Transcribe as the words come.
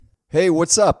Hey,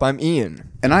 what's up? I'm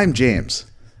Ian. And I'm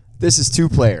James, This is Two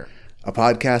Player. a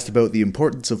podcast about the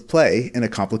importance of play in a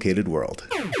complicated world.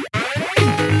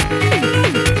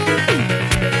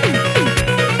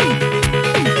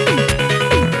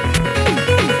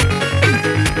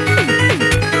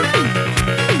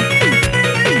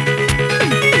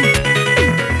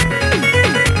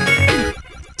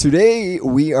 Today,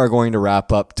 we are going to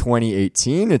wrap up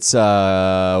 2018. It's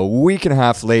a week and a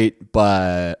half late,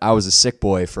 but I was a sick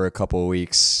boy for a couple of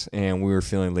weeks, and we were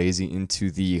feeling lazy into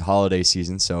the holiday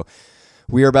season. So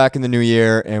we are back in the new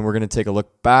year, and we're going to take a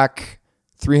look back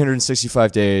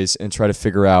 365 days and try to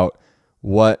figure out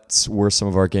what were some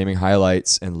of our gaming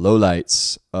highlights and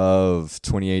lowlights of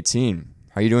 2018.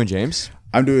 How you doing, James?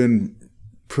 I'm doing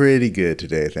pretty good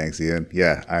today, thanks, Ian.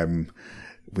 Yeah,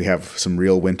 we have some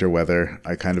real winter weather.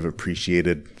 I kind of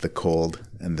appreciated the cold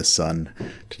and the sun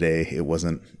today. It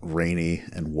wasn't rainy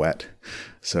and wet.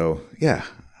 So, yeah,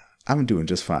 I'm doing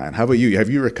just fine. How about you? Have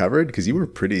you recovered? Because you were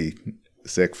pretty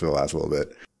sick for the last little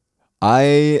bit. I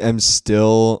am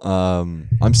still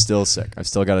I'm still sick. I've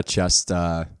still got a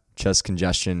chest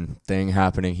congestion thing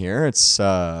happening here. It's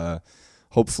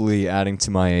hopefully adding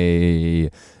to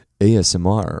my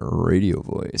ASMR radio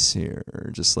voice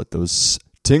here. Just let those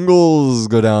tingles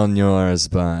go down your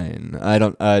spine. I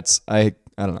don't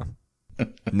know.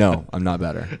 No, I'm not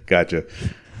better. Gotcha.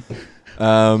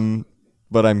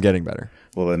 But I'm getting better.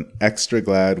 Well, then extra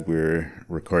glad we're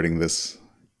recording this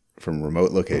from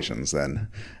remote locations then.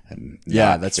 And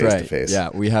Yeah, not that's face right. to face. Yeah,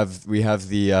 we have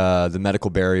the medical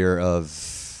barrier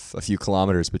of a few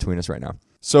kilometers between us right now.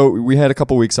 So we had a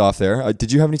couple weeks off there.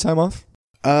 Did you have any time off?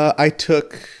 I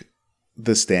took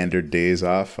the standard days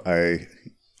off.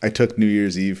 I took New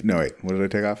Year's Eve. No, wait. What did I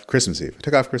take off? Christmas Eve. I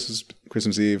took off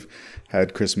Christmas Eve,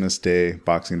 had Christmas Day,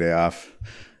 Boxing Day off,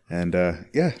 and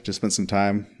just spent some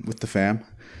time with the fam.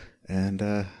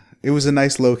 And it was a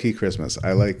nice low key Christmas.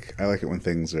 I like it when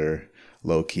things are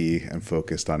low key and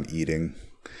focused on eating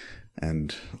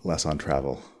and less on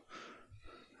travel.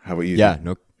 How about you? Yeah,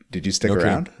 Did you stick no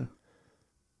around? kidding.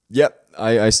 Yep,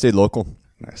 I stayed local.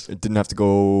 Nice. It didn't have to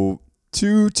go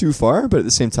too far, but at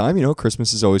the same time,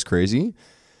 Christmas is always crazy.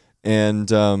 And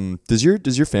does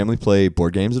your family play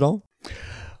board games at all?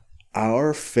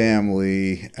 Our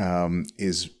family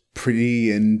is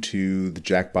pretty into the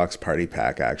Jackbox Party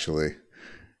Pack, actually.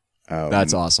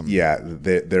 That's awesome. Yeah,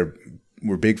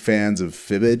 we're big fans of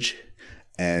Fibbage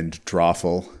and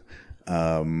Drawful,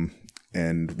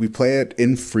 and we play it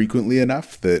infrequently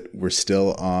enough that we're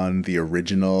still on the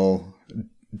original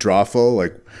Drawful.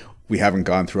 Like, we haven't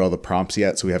gone through all the prompts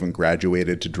yet, so we haven't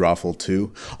graduated to Drawful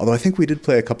 2. Although I think we did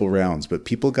play a couple rounds, but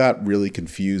people got really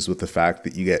confused with the fact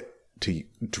that you get to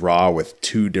draw with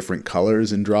two different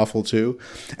colors in Drawful 2.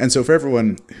 And so for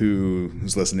everyone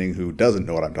who's listening who doesn't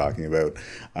know what I'm talking about,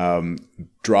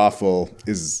 Drawful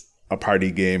is a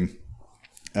party game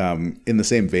in the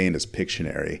same vein as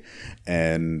Pictionary.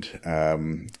 And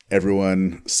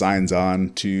everyone signs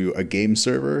on to a game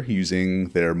server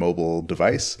using their mobile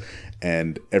device.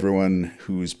 And everyone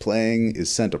who's playing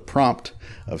is sent a prompt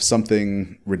of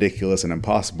something ridiculous and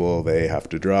impossible they have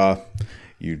to draw.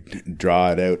 You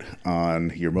draw it out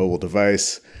on your mobile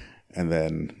device, and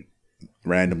then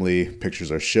randomly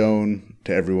pictures are shown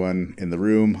to everyone in the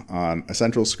room on a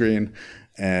central screen,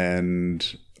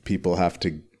 and people have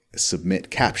to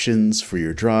submit captions for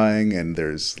your drawing, and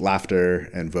there's laughter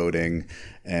and voting,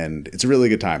 and it's a really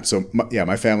good time. So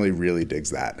my family really digs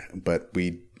that. But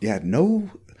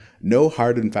no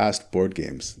hard and fast board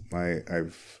games.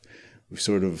 We've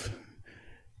sort of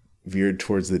veered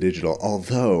towards the digital.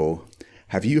 Although,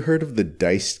 have you heard of the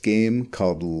dice game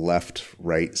called Left,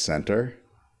 Right, Center?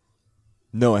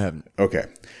 No, I haven't. Okay.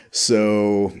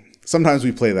 So sometimes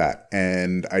we play that,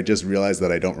 and I just realized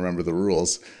that I don't remember the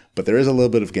rules, but there is a little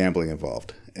bit of gambling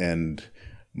involved, and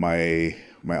my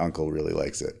uncle really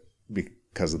likes it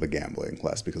because of the gambling,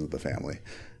 less because of the family.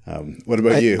 What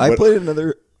about you? I played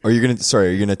another. Are you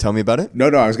gonna tell me about it? No,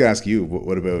 I was gonna ask you.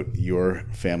 What about your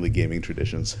family gaming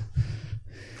traditions?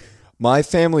 My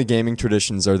family gaming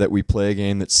traditions are that we play a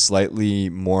game that's slightly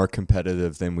more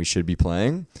competitive than we should be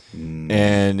playing.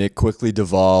 And it quickly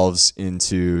devolves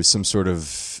into some sort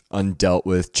of undealt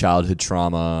with childhood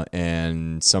trauma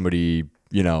and somebody,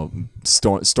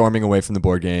 storming away from the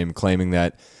board game, claiming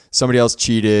that somebody else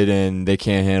cheated and they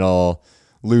can't handle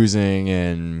losing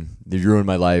and they ruined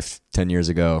my life 10 years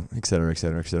ago, et cetera, et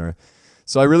cetera, et cetera.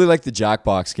 So I really like the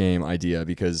Jackbox game idea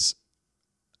because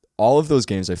all of those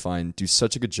games I find do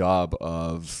such a good job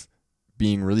of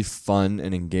being really fun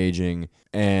and engaging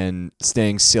and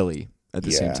staying silly at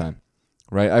the same time.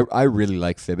 Right? I really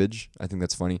like Fibbage. I think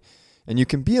that's funny. and you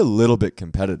can be a little bit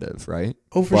competitive, right?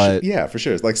 Oh, for sure. Yeah, for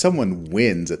sure. It's like someone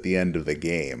wins at the end of the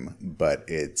game, but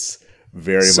it's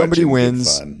very somebody much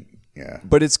wins, good fun. Yeah,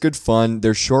 but it's good fun.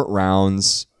 They're short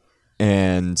rounds,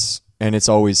 and it's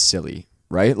always silly,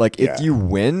 right? Like if you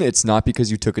win, it's not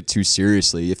because you took it too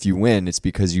seriously. If you win, it's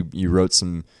because you wrote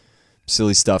some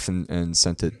silly stuff and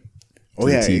sent it to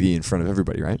the TV in front of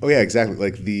everybody, right? Oh yeah, exactly.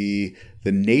 Like the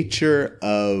nature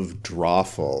of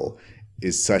Drawful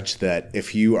is such that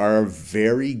if you are a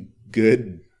very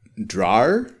good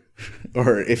drawer,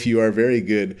 or if you are a very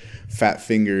good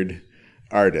fat-fingered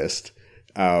artist,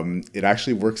 it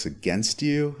actually works against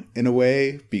you in a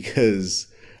way because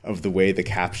of the way the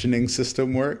captioning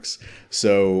system works.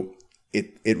 So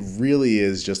it really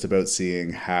is just about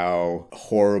seeing how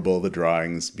horrible the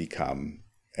drawings become.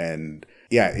 And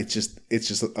yeah, it's just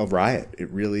a riot. It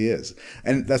really is.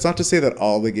 And that's not to say that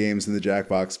all the games in the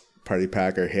Jackbox Party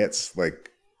Pack are hits. Like,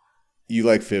 you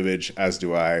like Fibbage, as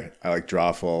do I. I like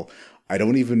Drawful. I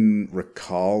don't even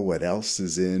recall what else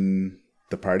is in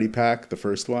the Party Pack, the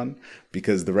first one,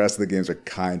 because the rest of the games are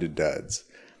kind of duds.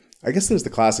 I guess there's the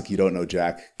classic You Don't Know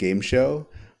Jack game show,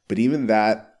 but even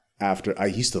that, I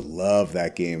used to love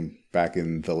that game back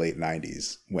in the late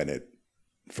 90s when it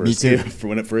first came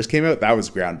out. That was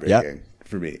groundbreaking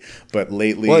for me. But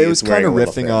lately, well, it was kind of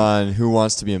riffing on Who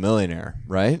Wants to Be a Millionaire,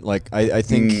 right? Like I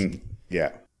think,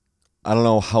 I don't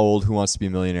know how old Who Wants to Be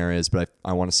a Millionaire is, but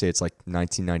I want to say it's like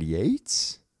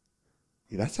 1998.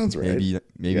 Yeah, that sounds right.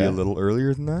 Maybe a little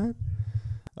earlier than that.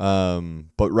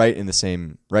 But right in the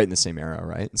same era,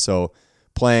 right? So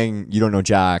playing You Don't Know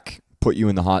Jack put you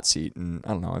in the hot seat, and I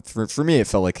don't know. For me, it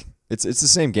felt like it's the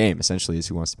same game essentially as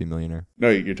Who Wants to Be a Millionaire. No,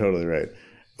 you're totally right.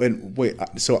 And wait,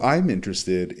 so I'm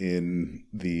interested in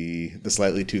the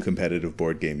slightly too competitive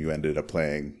board game you ended up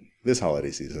playing this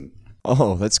holiday season.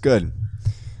 Oh, that's good.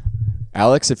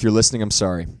 Alex, if you're listening, I'm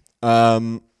sorry.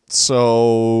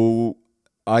 So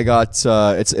I got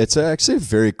it's actually a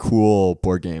very cool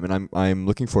board game, and I'm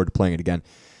looking forward to playing it again.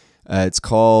 It's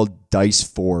called Dice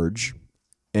Forge,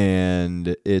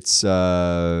 and it's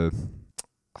I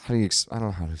don't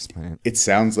know how to explain it. It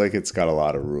sounds like it's got a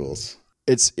lot of rules.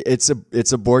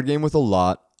 It's a board game with a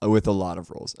lot of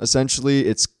rules. Essentially,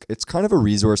 it's kind of a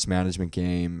resource management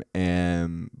game,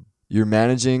 and you're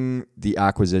managing the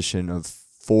acquisition of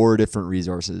 4 different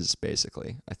resources,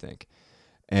 basically, I think.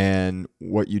 And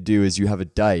what you do is you have a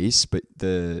dice, but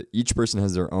each person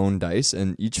has their own dice,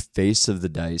 and each face of the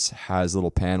dice has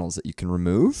little panels that you can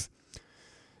remove.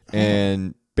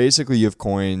 And basically, you have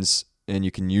coins, and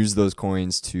you can use those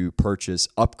coins to purchase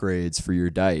upgrades for your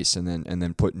dice, and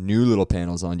then put new little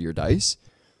panels onto your dice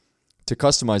to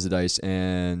customize the dice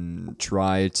and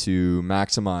try to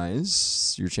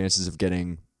maximize your chances of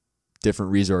getting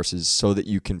different resources so that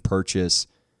you can purchase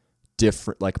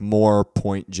different, like more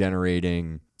point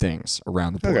generating things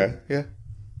around the board. Okay, yeah.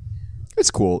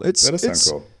 It's cool. That does sound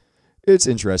cool. It's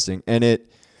interesting. And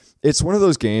it's one of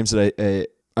those games that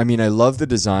I mean, I love the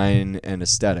design and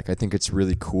aesthetic. I think it's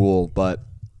really cool, but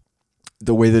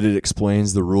the way that it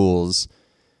explains the rules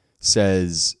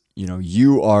says,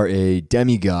 you are a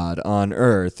demigod on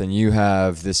Earth, and you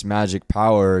have this magic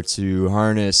power to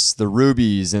harness the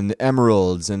rubies and the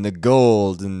emeralds and the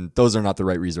gold, and those are not the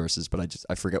right resources, but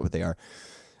I forget what they are.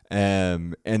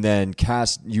 And then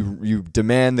you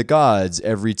demand the gods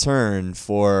every turn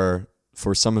for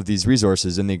some of these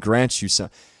resources, and they grant you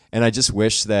some. And I just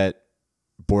wish that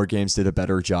board games did a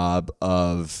better job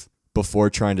of, before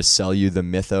trying to sell you the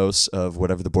mythos of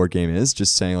whatever the board game is,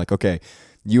 just saying like, okay,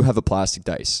 you have a plastic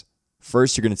dice.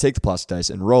 First, you're going to take the plastic dice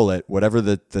and roll it, whatever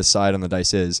the side on the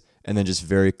dice is, and then just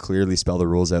very clearly spell the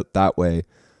rules out that way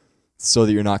so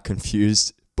that you're not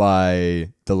confused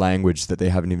by the language that they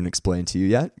haven't even explained to you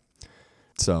yet.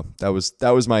 So that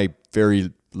was my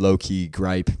very low-key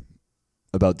gripe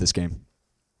about this game.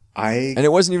 And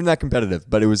it wasn't even that competitive,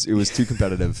 but it was too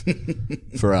competitive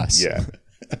for us. Yeah.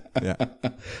 Yeah.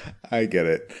 I get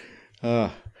it.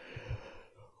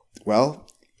 Well,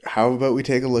 how about we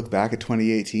take a look back at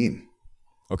 2018?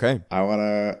 Okay. I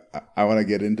wanna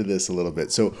get into this a little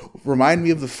bit. So remind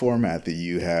me of the format that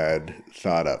you had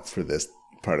thought up for this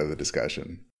part of the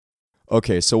discussion.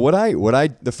 Okay, so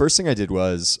the first thing I did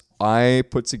was I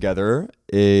put together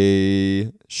a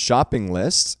shopping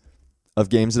list of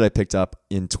games that I picked up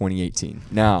in 2018.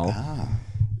 Now,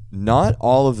 not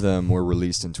all of them were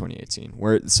released in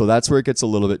 2018. So that's where it gets a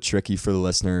little bit tricky for the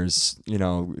listeners,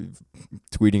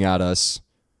 tweeting at us,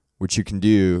 which you can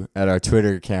do at our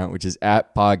Twitter account, which is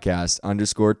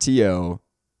 @podcast_TO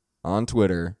on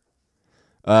Twitter.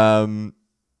 Don't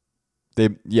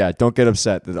get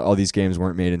upset that all these games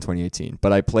weren't made in 2018,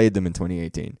 but I played them in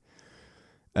 2018.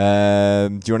 Do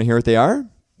you want to hear what they are?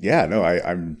 Yeah, no,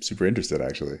 I'm super interested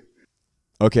actually.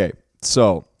 Okay,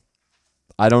 so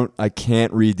I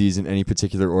can't read these in any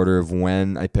particular order of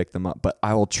when I picked them up, but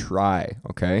I will try,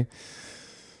 okay?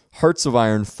 Hearts of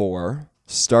Iron 4,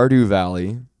 Stardew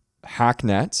Valley,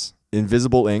 Hacknet,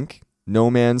 Invisible Ink,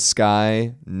 No Man's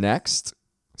Sky Next,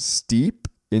 Steep,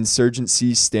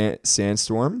 Insurgency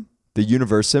Sandstorm, The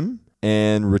Universum,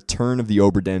 and Return of the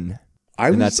Oberdin.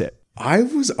 That's it. I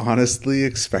was honestly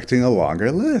expecting a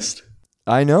longer list.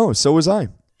 I know, so was I.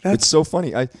 It's so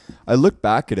funny. I look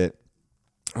back at it.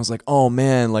 I was like, oh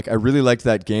man, like I really liked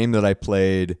that game that I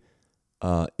played,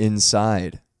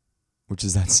 Inside, which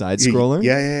is that side scroller.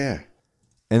 Yeah.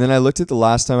 And then I looked at the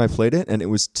last time I played it, and it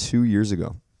was 2 years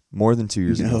ago, more than 2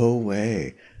 years ago. No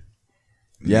way.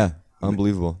 Yeah,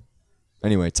 unbelievable.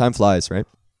 Anyway, time flies, right?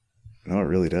 No, it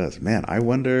really does, man. I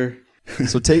wonder.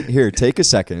 So take a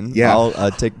second. Yeah,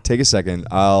 I'll take a second.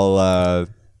 I'll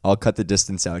cut the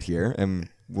distance out here, and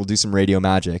we'll do some radio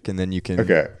magic, and then you can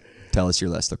tell us your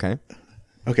list. Okay.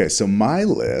 Okay. So my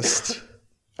list.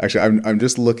 Actually, I'm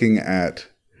just looking at.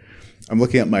 I'm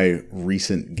looking at my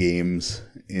recent games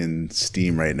in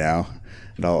Steam right now,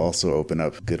 and I'll also open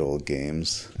up good old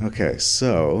games. Okay,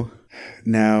 so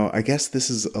now I guess this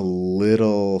is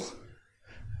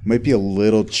might be a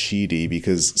little cheaty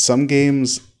because some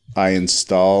games I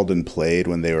installed and played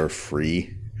when they were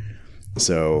free,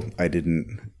 so I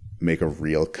didn't make a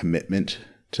real commitment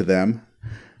to them.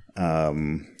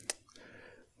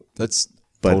 That's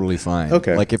totally fine.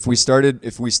 Okay. Like if we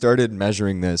started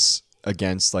measuring this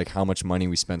against like how much money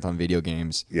we spent on video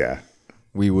games, yeah,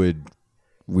 we would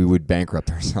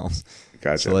bankrupt ourselves.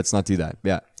 Gotcha. So let's not do that.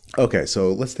 Yeah. Okay,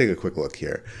 so let's take a quick look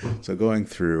here. So going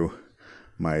through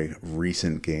my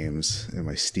recent games in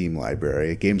my Steam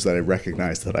library, games that I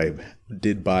recognize that I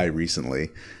did buy recently.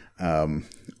 The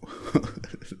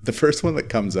first one that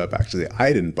comes up, actually,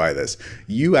 I didn't buy this.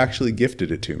 You actually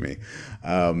gifted it to me.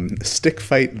 Stick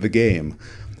Fight the game.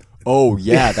 Oh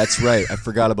yeah, that's right. I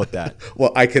forgot about that.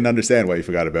 Well, I can understand why you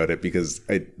forgot about it because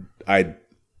I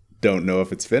don't know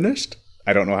if it's finished.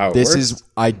 I don't know how it works.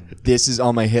 This is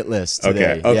on my hit list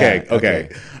today. Okay.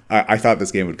 I thought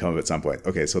this game would come up at some point.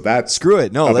 Okay, so that's screw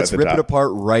it. No, let's rip it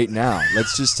apart right now.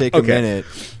 Let's just take a minute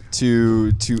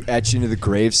to etch into the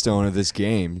gravestone of this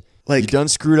game. Like, you done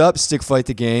screwed up, Stick Fight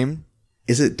the game.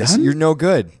 Is it done? You're no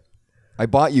good. I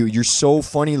bought you. You're so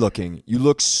funny looking. You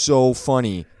look so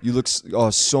funny. You look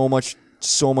so much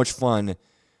fun.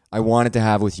 I wanted to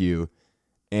have with you,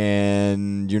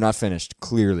 and you're not finished.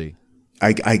 Clearly,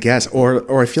 I guess,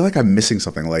 or I feel like I'm missing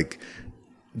something, like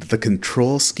the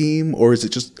control scheme, or is it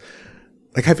just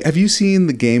like have you seen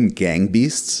the game Gang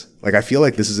Beasts? Like I feel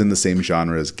like this is in the same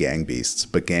genre as Gang Beasts,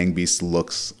 but Gang Beasts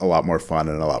looks a lot more fun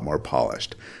and a lot more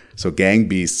polished. So Gang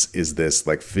Beasts is this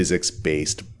like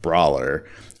physics-based brawler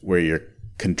where you're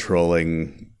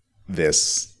controlling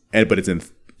this, but it's in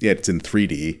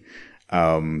 3D,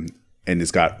 and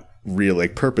it's got real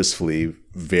like purposefully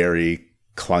very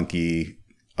clunky,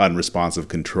 unresponsive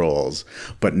controls,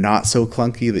 but not so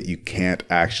clunky that you can't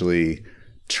actually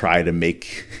try to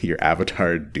make your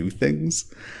avatar do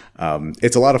things.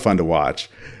 It's a lot of fun to watch.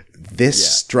 This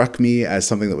struck me as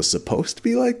something that was supposed to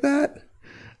be like that.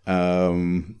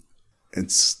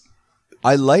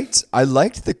 I liked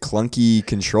the clunky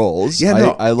controls. Yeah,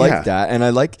 no, I liked that, and I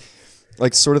like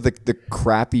sort of the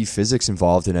crappy physics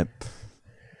involved in it.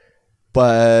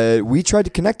 But we tried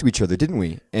to connect to each other, didn't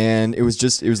we? And it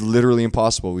was literally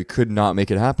impossible. We could not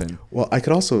make it happen. Well, I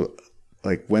could also,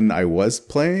 like, when I was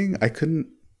playing, I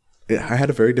had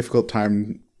a very difficult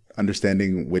time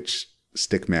understanding which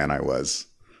stickman I was.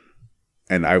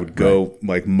 And I would go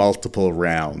like multiple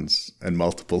rounds and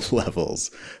multiple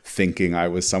levels thinking I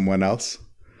was someone else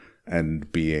and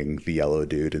being the yellow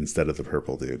dude instead of the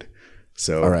purple dude.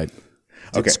 So, all right.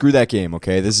 Okay. Screw that game,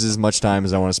 okay? This is as much time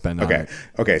as I want to spend on it.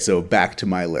 Okay, so back to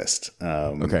my list.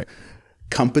 Okay.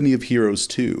 Company of Heroes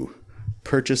 2.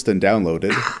 Purchased and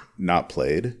downloaded, not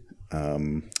played.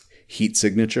 Heat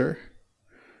Signature.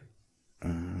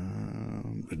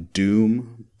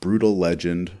 Doom. Brutal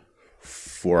Legend.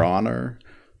 For Honor.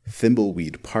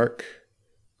 Thimbleweed Park.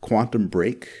 Quantum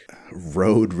Break.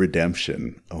 Road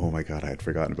Redemption. Oh my god, I had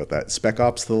forgotten about that. Spec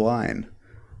Ops The Line.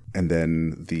 And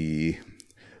then the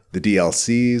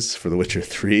DLCs for The Witcher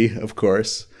 3, of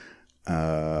course.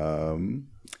 And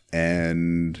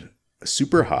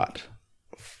Super Hot.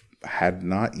 Had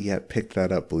not yet picked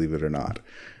that up, believe it or not.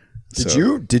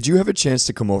 Did you have a chance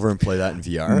to come over and play that in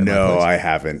VR? No, I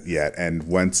haven't yet. And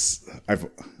once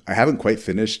I haven't quite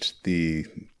finished the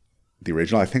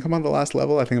original. I think I'm on the last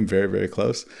level. I think I'm very, very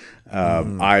close.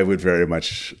 I would very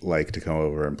much like to come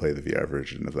over and play the VR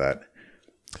version of that.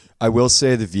 I will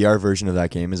say the VR version of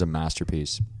that game is a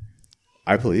masterpiece.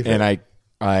 I believe And it.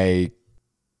 I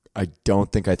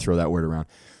don't think I throw that word around.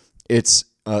 It's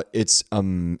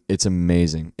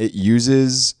amazing. It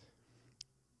uses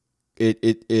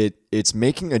it's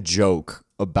making a joke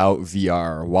about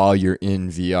VR while you're in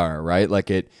VR, right? Like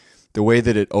the way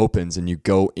that it opens and you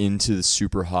go into the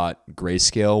super hot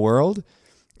grayscale world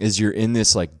is you're in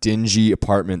this like dingy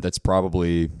apartment that's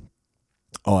probably,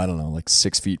 I don't know, like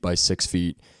 6 feet by 6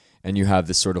 feet. And you have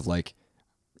this sort of like,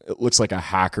 it looks like a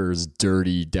hacker's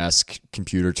dirty desk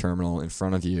computer terminal in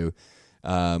front of you,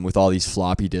 with all these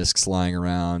floppy disks lying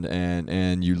around.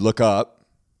 And you look up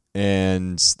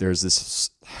and there's this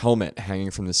helmet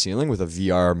hanging from the ceiling with a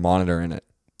VR monitor in it.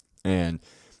 And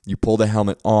you pull the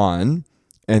helmet on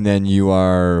and then you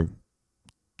are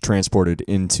transported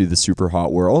into the super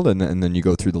hot world, and then you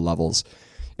go through the levels.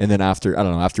 And then after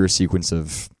a sequence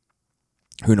of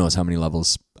who knows how many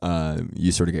levels,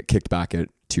 you sort of get kicked back to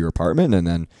your apartment and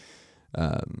then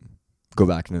go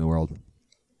back into the world.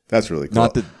 That's really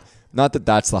cool. Not that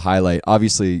that's the highlight.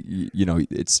 Obviously,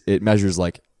 it measures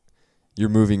like you're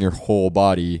moving your whole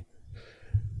body,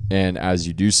 and as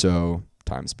you do so,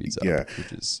 time speeds up. Yeah,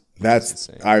 which is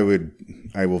insane.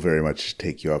 I will very much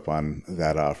take you up on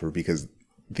that offer, because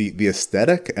the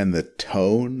aesthetic and the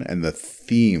tone and the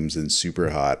themes in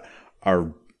Superhot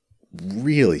are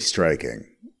really striking.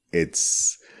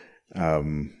 It's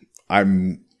I'm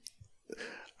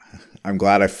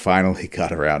glad I finally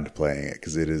got around to playing it,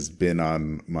 because it has been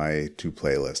on my to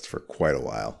play list for quite a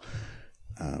while.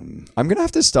 I'm gonna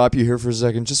have to stop you here for a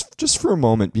second, just for a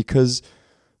moment, because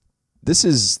this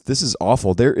is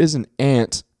awful. There is an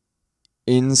ant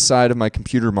inside of my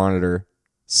computer monitor,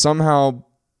 somehow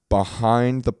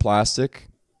behind the plastic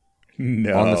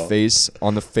on the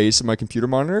face of my computer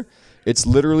monitor. It's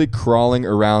literally crawling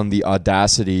around the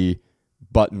Audacity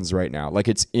buttons right now. Like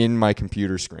it's in my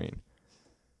computer screen.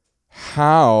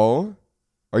 How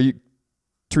are you,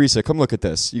 Teresa, come look at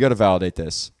this. You got to validate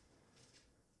this.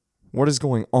 What is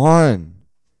going on?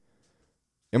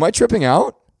 Am I tripping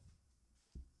out?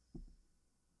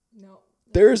 No.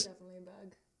 There's Definitely a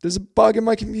bug. There's a bug in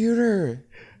my computer.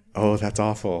 Oh, that's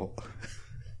awful.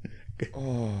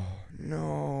 Oh,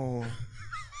 no.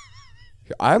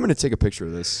 I'm going to take a picture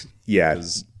of this. Yeah.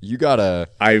 You got to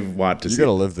I want to see. You got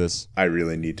to live this. I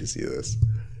really need to see this.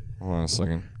 Hold on a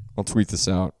second. I'll tweet this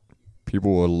out.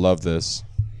 People will love this.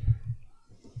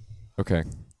 Okay.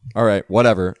 All right.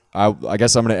 Whatever. I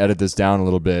guess I'm going to edit this down a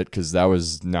little bit because that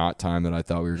was not time that I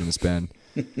thought we were going to spend.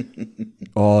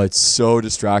 Oh, it's so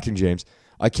distracting, James.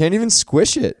 I can't even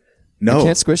squish it. No. I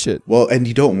can't squish it. Well, and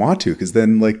you don't want to, because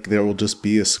then like there will just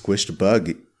be a squished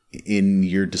bug in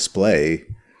your display,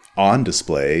 on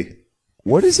display.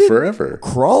 What is it forever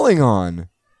crawling on?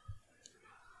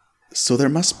 So there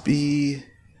must be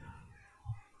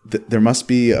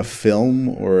a film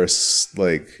or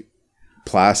like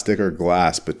plastic or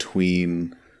glass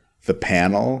between the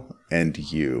panel and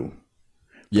you.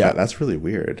 Yeah, that's really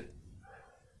weird.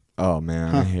 Oh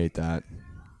man, I hate that.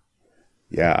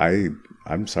 Yeah,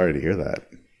 I'm sorry to hear that.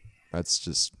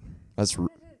 That's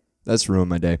ruined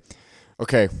my day.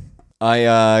 Okay, I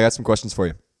got some questions for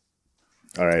you.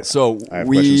 All right. So I have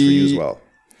questions for you as well.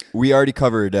 We already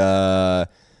covered.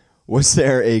 Was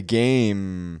there a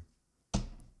game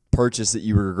purchase that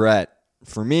you regret?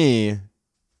 For me,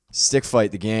 Stick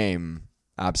Fight the game,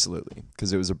 absolutely,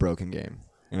 because it was a broken game,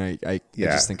 and I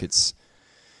just think it's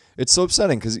so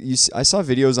upsetting because I saw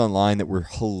videos online that were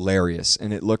hilarious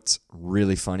and it looked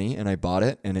really funny, and I bought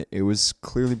it and it was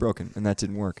clearly broken and that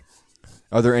didn't work.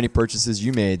 Are there any purchases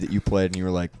you made that you played and you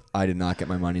were like, I did not get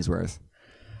my money's worth?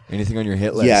 Anything on your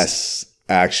hit list? Yes,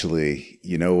 actually.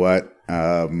 You know what?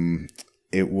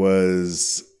 It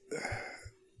was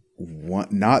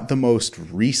not the most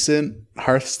recent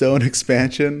Hearthstone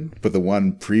expansion, but the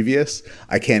one previous.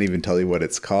 I can't even tell you what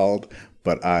it's called,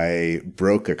 but I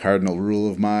broke a cardinal rule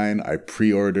of mine. I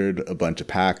pre-ordered a bunch of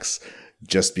packs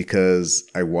just because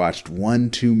I watched one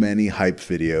too many hype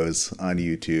videos on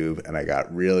YouTube and I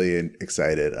got really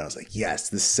excited. I was like, yes,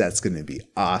 this set's going to be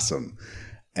awesome.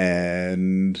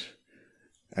 And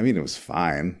I mean, it was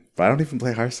fine, but I don't even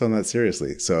play Hearthstone that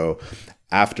seriously. So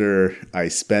after I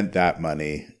spent that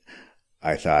money,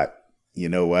 I thought, you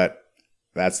know what?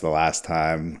 That's the last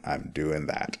time I'm doing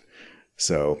that.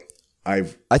 So I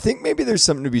think maybe there's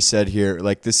something to be said here.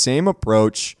 Like the same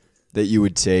approach that you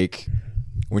would take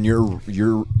when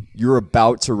you're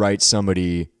about to write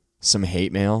somebody some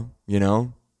hate mail, you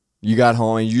know? You got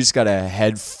home and you just got a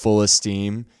head full of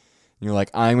steam. And you're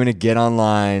like, I'm going to get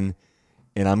online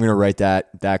and I'm going to write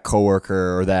that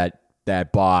coworker or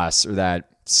that boss or that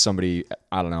somebody,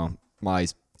 I don't know, my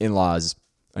in-laws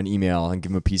an email and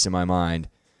give them a piece of my mind.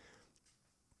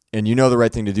 And you know the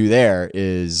right thing to do there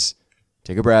is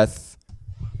take a breath,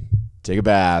 take a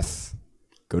bath,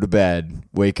 go to bed,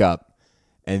 wake up.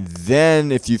 And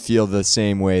then if you feel the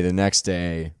same way the next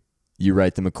day, you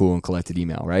write them a cool and collected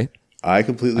email, right? I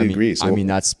completely agree. So,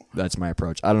 that's my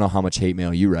approach. I don't know how much hate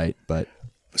mail you write, but...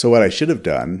 So what I should have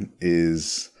done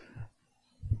is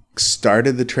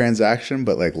started the transaction,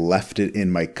 but like left it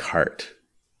in my cart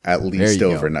at least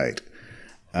overnight.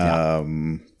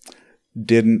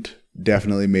 Didn't.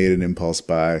 Definitely made an impulse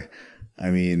buy. I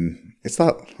mean, it's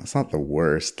not the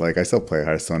worst. Like, I still play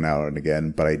Hearthstone now and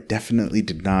again, but I definitely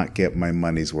did not get my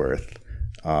money's worth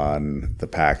on the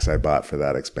packs I bought for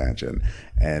that expansion.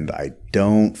 And I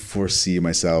don't foresee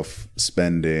myself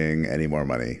spending any more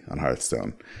money on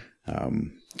Hearthstone.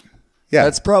 Yeah,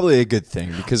 that's probably a good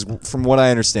thing, because from what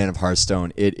I understand of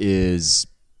Hearthstone, it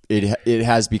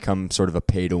has become sort of a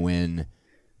pay to win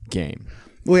game.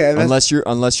 Well, yeah, unless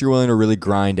you're willing to really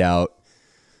grind out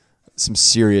some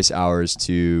serious hours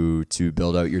to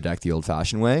build out your deck the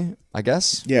old-fashioned way, I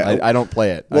guess. Yeah, I don't play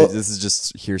it. Well, this is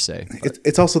just hearsay.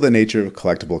 It's also the nature of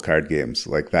collectible card games.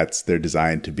 Like, they're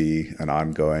designed to be an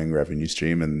ongoing revenue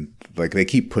stream, and like they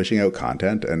keep pushing out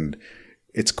content, and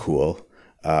it's cool.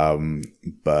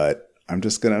 But I'm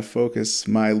just gonna focus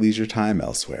my leisure time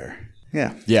elsewhere.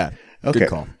 Yeah. Yeah. Okay. Good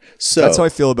call. So that's how I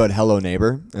feel about Hello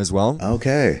Neighbor as well.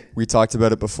 Okay. We talked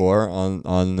about it before on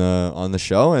the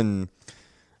show, and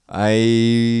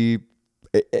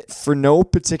for no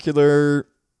particular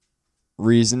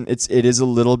reason, it is a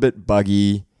little bit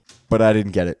buggy, but I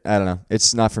didn't get it. I don't know.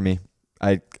 It's not for me.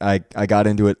 I got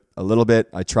into it a little bit.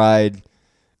 I tried,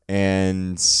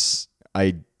 and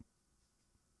it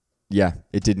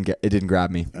didn't grab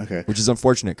me. Okay. Which is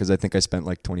unfortunate, because I think I spent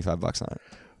like $25 on it.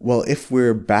 Well, if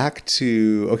we're back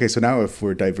to, okay, so now if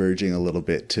we're diverging a little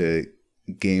bit to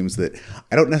games that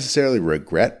I don't necessarily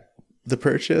regret the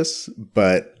purchase,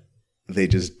 but they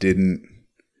just didn't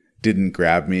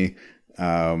grab me.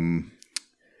 And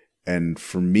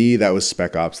for me, that was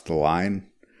Spec Ops: The Line.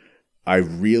 I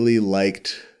really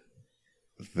liked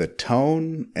the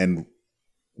tone and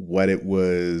what it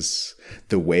was,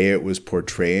 the way it was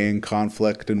portraying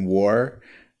conflict and war,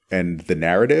 and the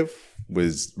narrative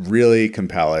was really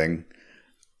compelling.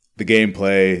 The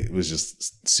gameplay was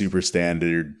just super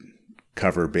standard,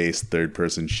 cover-based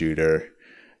third-person shooter.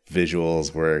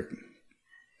 Visuals were...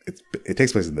 It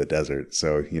takes place in the desert,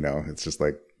 so, it's just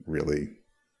like really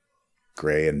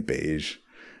gray and beige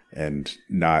and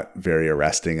not very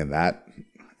arresting in that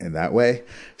way.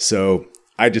 So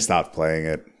I just stopped playing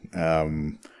it.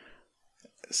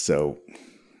 So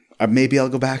maybe I'll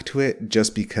go back to it,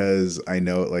 just because I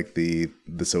know like the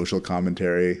social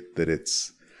commentary that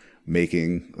it's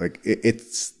making, like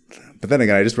it's. But then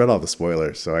again, I just read all the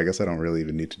spoilers, so I guess I don't really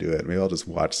even need to do it. Maybe I'll just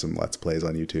watch some Let's Plays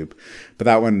on YouTube. But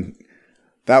that one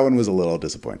was a little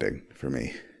disappointing for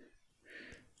me.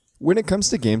 When it comes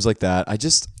to games like that, I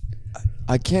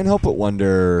can't help but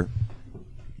wonder,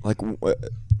 like,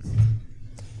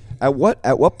 at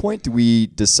what point do we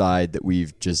decide that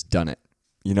we've just done it?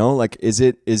 Like, is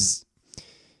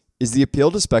the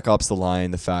appeal to Spec Ops: The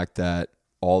Line the fact that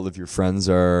all of your friends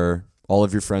are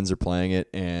playing it,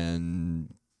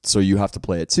 and so you have to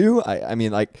play it too? I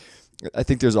mean, like, I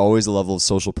think there's always a level of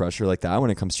social pressure like that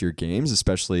when it comes to your games,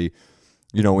 especially,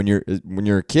 when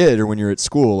you're a kid or when you're at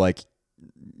school. Like,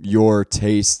 your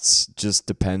tastes just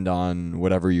depend on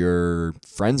whatever your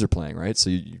friends are playing, right?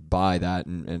 So you buy that,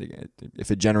 and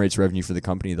if it generates revenue for the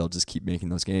company, they'll just keep making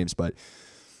those games. But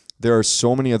there are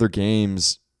so many other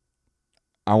games,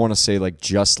 I want to say, like,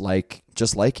 just like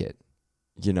it,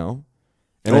 And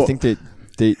I think that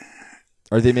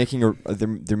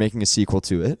they're making a sequel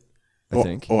to it, I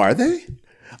think. Oh, are they?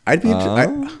 I'd be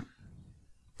that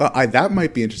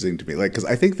might be interesting to me, like, because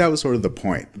I think that was sort of the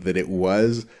point, that it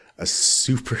was a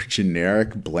super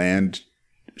generic, bland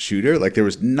shooter. Like, there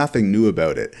was nothing new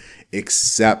about it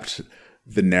except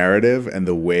the narrative and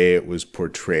the way it was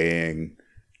portraying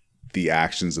the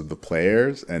actions of the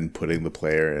players and putting the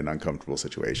player in uncomfortable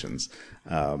situations.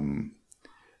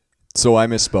 So I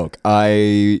misspoke.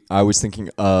 I was thinking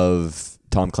of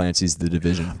Tom Clancy's The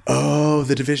Division. Oh,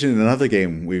 The Division, another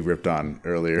game we ripped on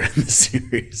earlier in the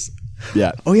series.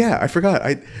 Yeah. Oh yeah, I forgot.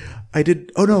 I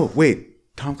did. Oh no,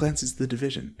 wait. Tom Clancy's The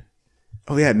Division.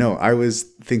 Oh yeah, no, I was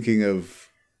thinking of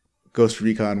Ghost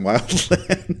Recon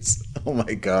Wildlands. Oh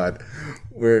my god.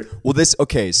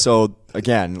 So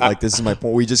again, like, this is my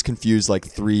point. We just confused like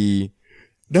three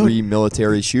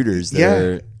military shooters that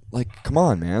are, like, come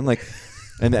on, man. Like,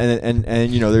 and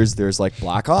there's like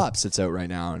Black Ops that's out right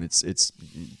now, and it's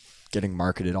getting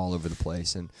marketed all over the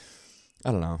place, and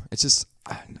I don't know. It's just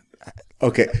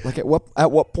Okay. Like at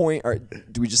what point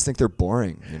do we just think they're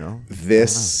boring? You know,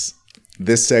 This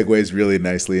segues really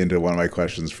nicely into one of my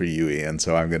questions for you, Ian.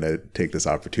 So I'm going to take this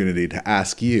opportunity to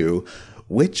ask you,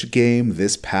 which game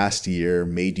this past year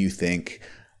made you think,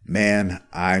 man,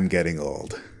 I'm getting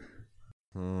old?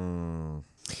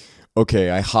 Okay,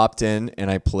 I hopped in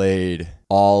and I played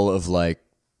all of like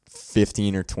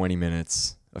 15 or 20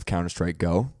 minutes of Counter-Strike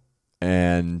Go,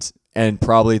 and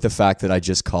probably the fact that I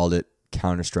just called it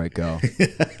Counter-Strike Go.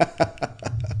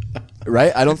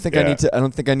 Right? I don't think I need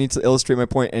to illustrate my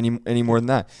point any more than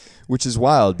that, which is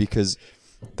wild because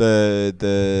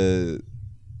the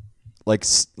like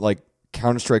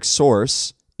Counter-Strike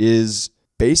Source is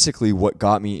basically what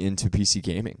got me into PC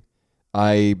gaming.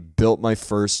 I built my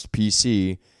first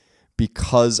PC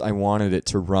because I wanted it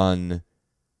to run,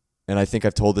 and I think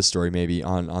I've told this story maybe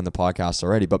on the podcast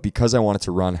already, but because I wanted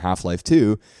to run Half-Life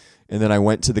 2. And then I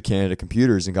went to the Canada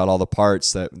Computers and got all the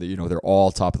parts that, you know, they're all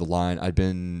top of the line. I'd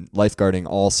been lifeguarding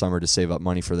all summer to save up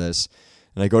money for this.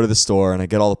 And I go to the store and I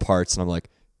get all the parts and I'm like,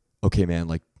 okay, man,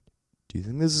 like, do you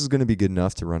think this is going to be good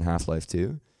enough to run Half-Life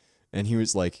 2? And he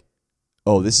was like,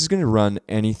 oh, this is going to run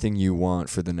anything you want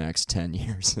for the next 10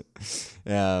 years.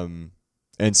 And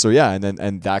so, yeah,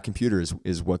 and that computer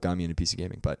is what got me into PC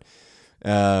gaming. But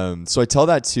so I tell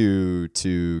that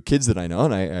to kids that I know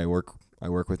and I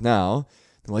work with now.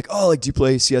 They're like, oh, like, do you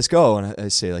play CSGO? And I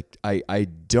say, like, I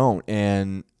don't.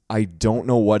 And I don't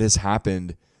know what has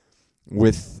happened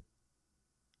with,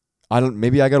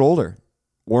 maybe I got older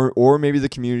or maybe the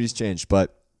community's changed.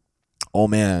 But, oh,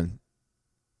 man,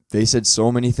 they said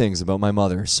so many things about my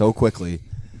mother so quickly.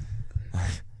 I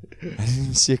didn't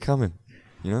even see it coming,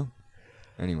 you know?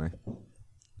 Anyway,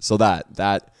 so that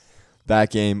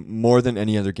game, more than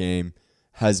any other game,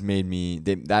 has made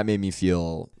me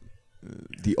feel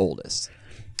the oldest.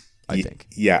 I think.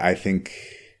 Yeah, I think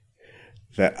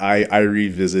that I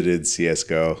revisited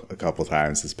CSGO a couple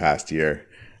times this past year,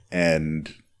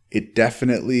 and it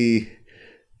definitely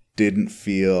didn't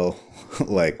feel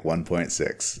like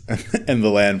 1.6 and the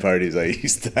LAN parties I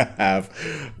used to have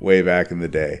way back in the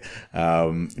day.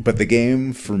 But the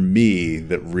game for me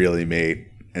that really made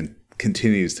and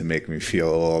continues to make me feel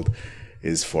old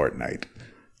is Fortnite.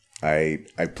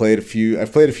 I've played a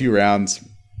few rounds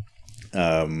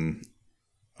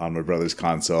on my brother's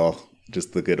console,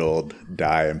 just the good old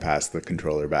die and pass the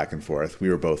controller back and forth. We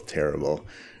were both terrible.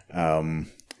 But on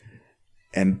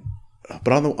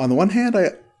the one hand,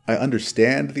 I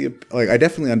understand I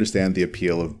definitely understand the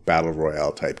appeal of battle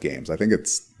royale type games. I think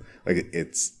it's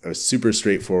a super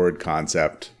straightforward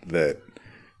concept that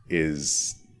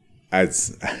is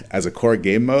as a core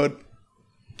game mode,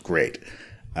 great.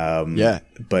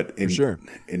 But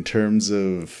in terms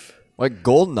of like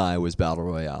GoldenEye was battle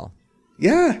royale.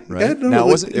 Yeah, right. Yeah, now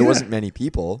it wasn't many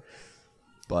people,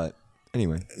 but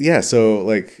anyway. Yeah, so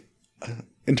like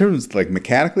in terms of, like,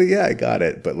 mechanically, yeah, I got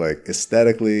it, but like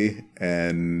aesthetically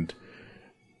and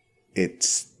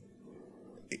it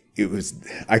was,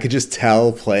 I could just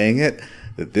tell playing it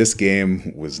that this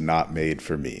game was not made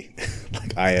for me.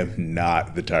 Like, I am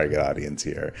not the target audience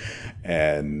here,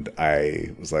 and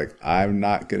I was like, I'm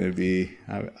not gonna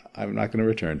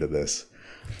return to this.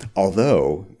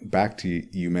 Although, back to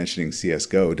you mentioning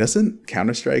CSGO, doesn't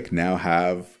Counter-Strike now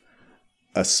have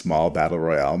a small battle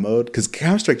royale mode? Because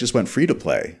Counter-Strike just went free to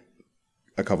play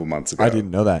a couple months ago. I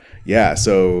didn't know that. Yeah,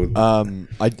 so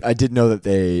I did know that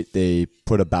they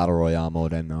put a battle royale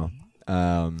mode in though.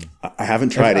 I haven't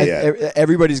tried it yet.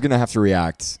 Everybody's gonna have to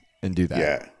react and do that.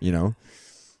 Yeah, you know.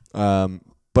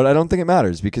 But I don't think it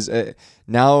matters because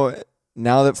now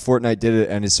that Fortnite did it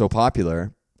and is so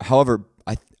popular. However,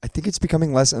 I think it's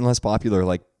becoming less and less popular,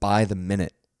 like by the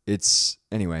minute. It's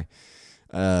anyway.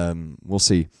 We'll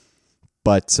see,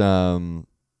 but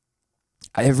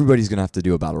everybody's gonna have to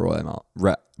do a battle royale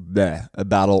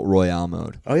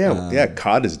mode. Oh yeah,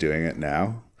 COD is doing it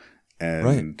now, and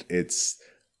right. It's,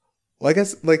 well, I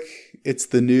guess like it's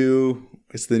the new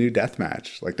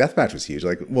deathmatch. Like deathmatch was huge.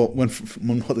 Like, well, when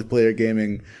multiplayer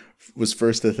gaming was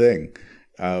first a thing,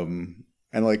 and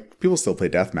like people still play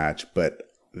deathmatch, but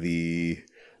the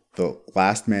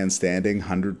last man standing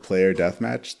 100-player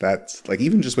deathmatch, that's like,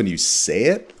 even just when you say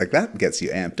it, like that gets you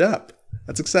amped up.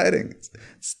 That's exciting.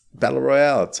 It's battle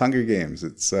royale. It's Hunger Games.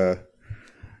 It's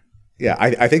yeah.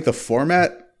 I think the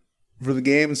format for the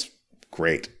game's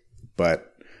great,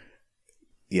 but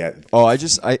yeah. Oh, I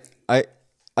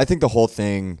think the whole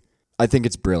thing, I think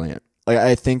it's brilliant. Like,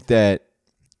 I think that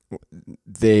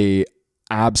they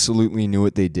absolutely knew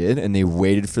what they did and they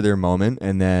waited for their moment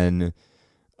and then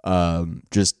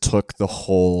just took the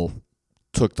whole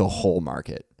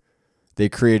market. They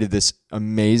created this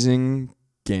amazing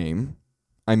game.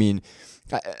 I mean,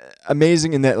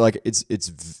 amazing in that like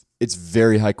it's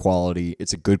very high quality.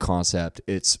 It's a good concept.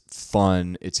 It's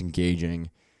fun. It's engaging.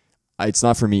 It's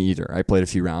not for me either. I played a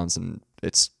few rounds and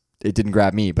it didn't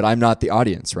grab me, but I'm not the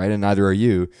audience, right? And neither are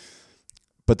you.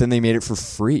 But then they made it for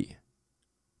free.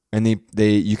 And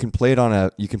you can play it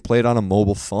on a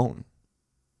mobile phone.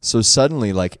 So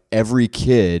suddenly like every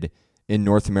kid in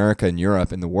North America and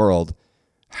Europe and the world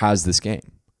has this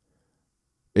game.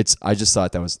 I just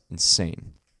thought that was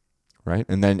insane. Right?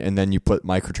 And then you put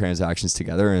microtransactions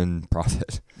together and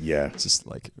profit. Yeah. It's just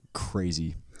like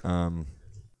crazy.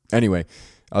 Anyway,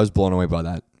 I was blown away by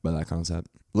that concept.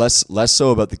 Less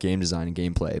so about the game design and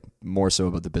gameplay, more so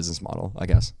about the business model, I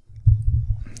guess.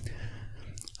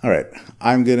 All right.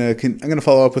 I'm going to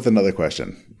follow up with another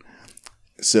question.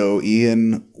 So,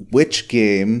 Ian, which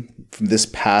game from this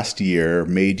past year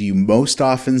made you most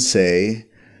often say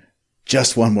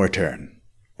just one more turn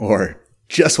or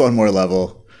just one more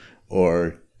level?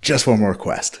 Or just one more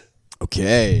quest?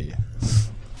 Okay.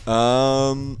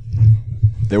 There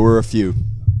were a few.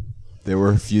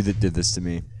 That did this to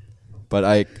me. But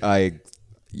I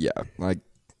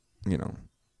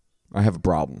have a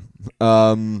problem.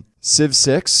 Civ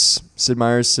 6, Sid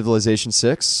Meier's Civilization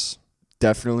 6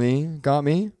 definitely got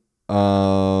me.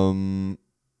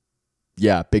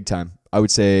 Yeah, big time. I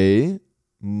would say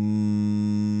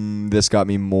this got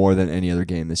me more than any other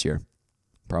game this year.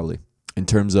 Probably. In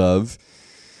terms of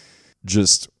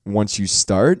just once you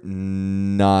start,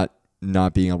 not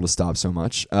being able to stop so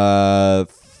much.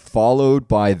 Followed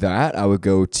by that, I would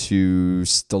go to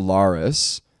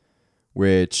Stellaris,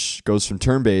 which goes from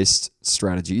turn-based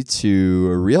strategy to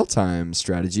a real-time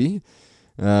strategy.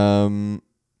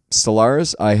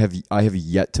 Stellaris, I have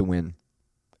yet to win.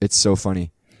 It's so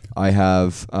funny. I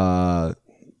have.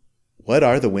 What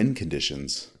are the win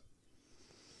conditions?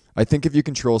 I think if you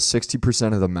control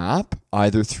 60% of the map,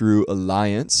 either through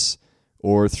alliance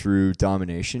or through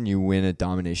domination, you win a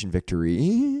domination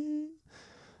victory.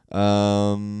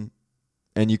 And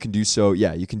you can do so.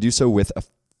 Yeah, you can do so with a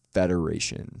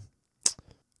federation.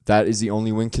 That is the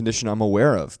only win condition I'm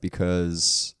aware of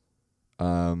because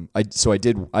I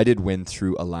did win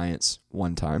through alliance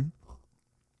one time,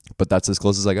 but that's as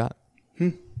close as I got.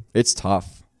 It's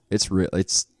tough. It's real.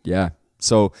 It's yeah.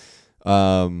 So,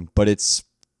 but it's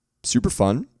super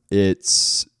fun.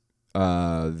 It's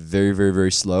very, very,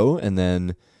 very slow, and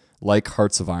then like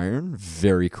Hearts of Iron,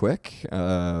 very quick.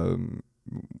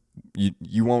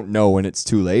 You won't know when it's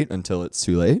too late until it's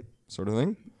too late, sort of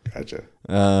thing. Gotcha.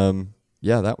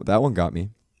 Yeah, that one got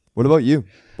me. What about you?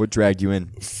 What dragged you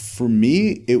in? For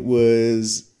me, it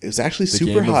was actually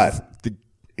super hot.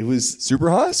 It was super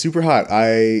hot? Super hot.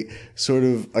 I sort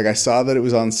of I saw that it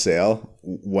was on sale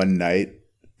one night,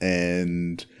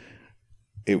 and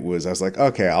I was like,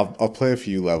 okay, I'll play a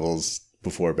few levels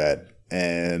before bed.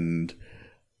 And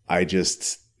I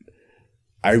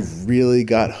really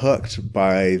got hooked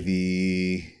by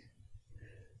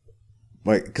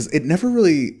because it never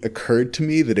really occurred to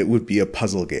me that it would be a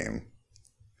puzzle game.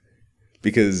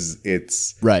 Because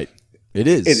it's right. It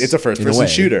is. It's a first-person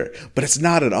shooter, but it's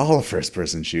not at all a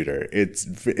first-person shooter.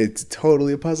 It's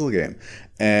totally a puzzle game,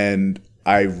 and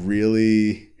I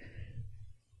really,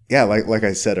 like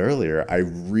I said earlier, I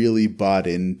really bought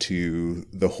into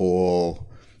this whole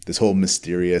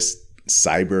mysterious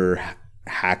cyber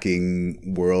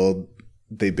hacking world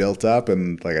they built up,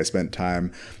 and I spent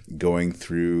time going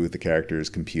through the character's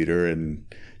computer and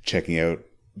checking out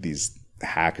these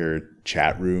hacker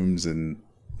chat rooms and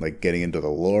getting into the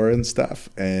lore and stuff.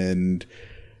 And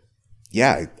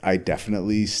yeah, I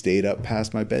definitely stayed up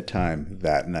past my bedtime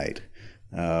that night.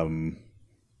 Oh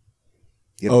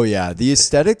yeah, the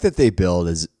aesthetic that they build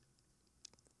it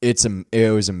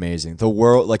was amazing. The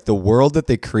world that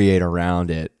they create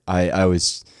around it, it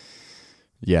was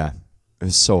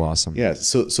so awesome. Yeah,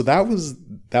 so that was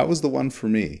the one for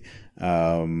me,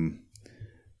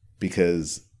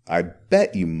 because I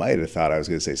bet you might have thought I was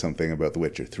going to say something about The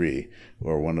Witcher 3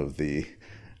 or one of I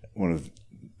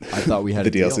thought we had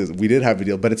the DLCs. Deal. We did have a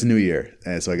deal, but it's a new year,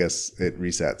 and so I guess it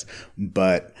resets.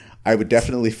 But I would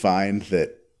definitely find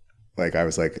that, I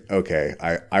was like, okay,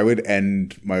 I would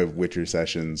end my Witcher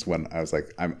sessions when I was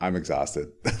like, I'm exhausted.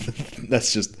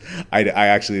 That's just, I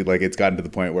actually, it's gotten to the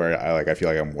point where I feel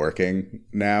like I'm working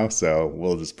now, so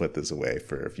we'll just put this away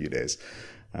for a few days.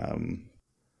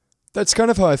 That's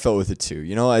kind of how I felt with it too.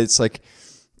 It's like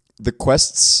the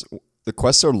quests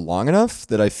are long enough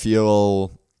that I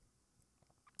feel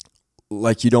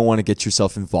like you don't want to get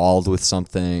yourself involved with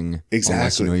something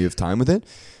unless you have time with it.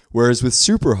 Whereas with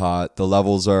Superhot, the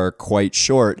levels are quite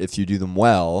short if you do them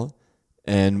well,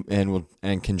 and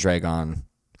can drag on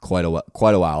quite a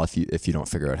while if you don't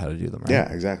figure out how to do them right.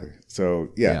 Yeah, exactly. So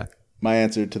Yeah. my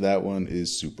answer to that one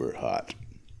is super hot.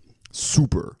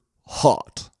 Super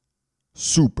hot.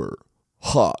 Super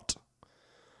hot.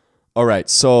 All right,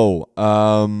 so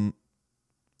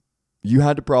you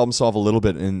had to problem solve a little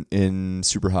bit in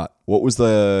Super Hot. What was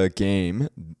the game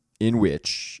in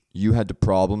which you had to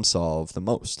problem solve the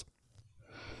most?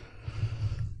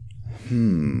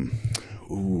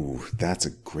 Ooh, that's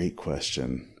a great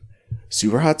question.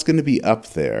 Super Hot's going to be up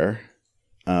there.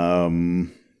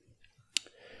 I'm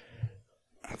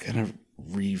going to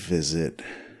revisit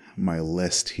my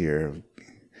list here of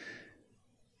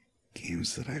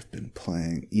games that I've been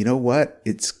playing. You know what?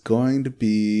 It's going to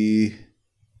be...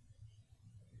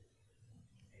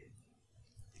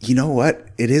 You know what?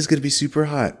 It is going to be Super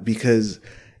Hot because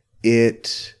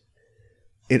it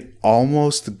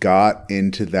almost got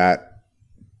into that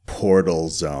Portal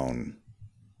zone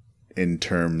in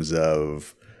terms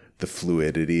of the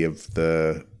fluidity of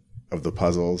the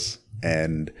puzzles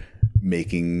and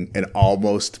it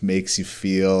almost makes you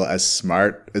feel as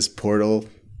smart as Portal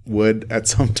would at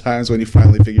some times when you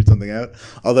finally figured something out.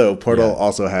 Although Portal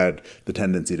also had the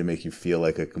tendency to make you feel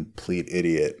like a complete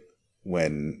idiot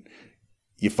when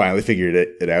you finally figured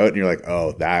it out and you're like,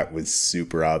 oh, that was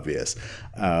super obvious.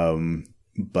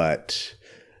 But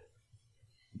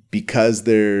because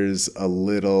there is a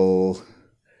little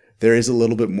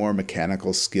bit more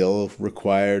mechanical skill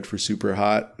required for Super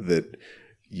Hot, that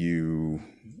you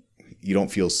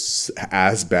don't feel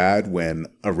as bad when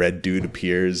a red dude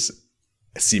appears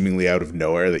seemingly out of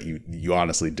nowhere that you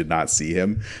honestly did not see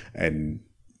him and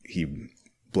he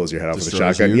blows your head off with a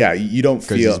shotgun. Yeah, you don't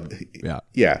feel.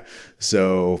 Yeah.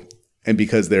 So, and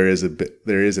because there is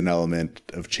an element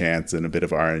of chance and a bit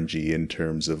of RNG in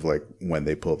terms of like when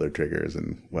they pull their triggers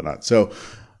and whatnot. So,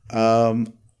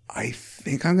 I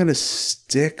think I'm gonna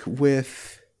stick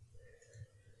with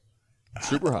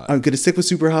Super Hot. I'm gonna stick with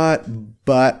Super Hot,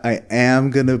 but I am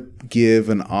gonna give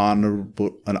an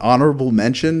honorable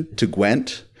mention to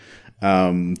Gwent,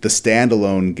 the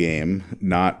standalone game,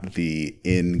 not the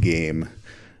in-game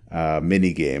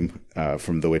mini game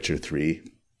from The Witcher 3,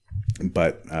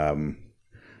 but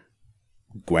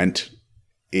Gwent.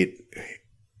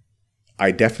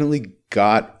 I definitely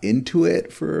got into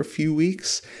it for a few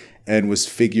weeks and was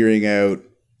figuring out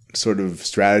sort of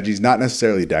strategies, not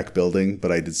necessarily deck building,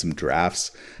 but I did some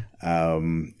drafts.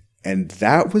 And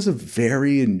that was a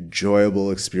very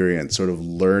enjoyable experience, sort of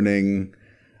learning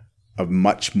a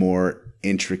much more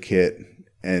intricate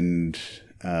and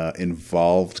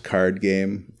involved card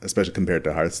game, especially compared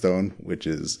to Hearthstone, which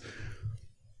is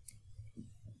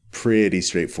pretty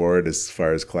straightforward as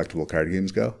far as collectible card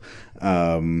games go.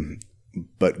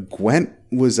 But Gwent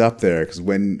was up there because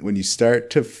when you start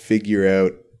to figure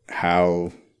out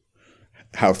how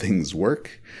things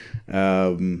work,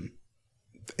 that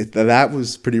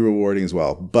was pretty rewarding as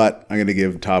well. But I'm going to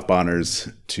give top honors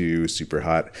to Super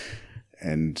Hot.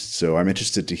 And so I'm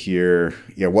interested to hear,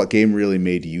 what game really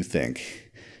made you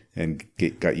think and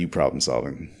got you problem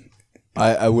solving?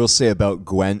 I will say about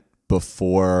Gwent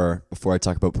before I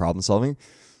talk about problem solving,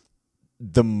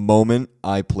 the moment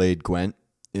I played Gwent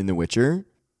in The Witcher,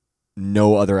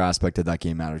 no other aspect of that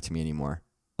game mattered to me anymore.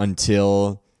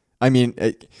 Until,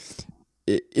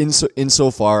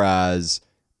 insofar as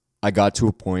I got to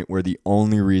a point where the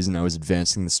only reason I was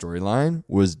advancing the storyline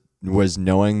was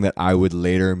knowing that I would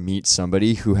later meet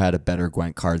somebody who had a better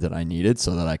Gwent card that I needed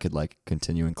so that I could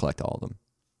continue and collect all of them.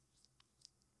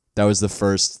 That was the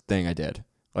first thing I did.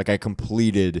 I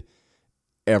completed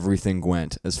everything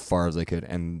Gwent as far as I could,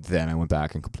 and then I went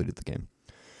back and completed the game.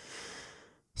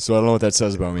 So I don't know what that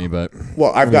says about me, but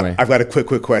I've got a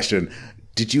quick question.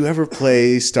 Did you ever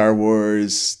play Star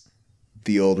Wars: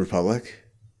 The Old Republic?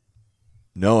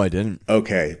 No, I didn't.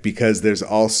 Okay, because there's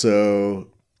a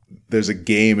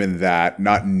game in that,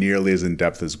 not nearly as in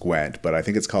depth as Gwent, but I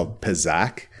think it's called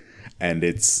Pizak, and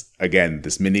it's again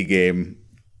this mini game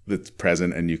that's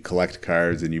present, and you collect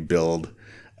cards and you build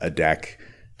a deck.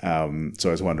 So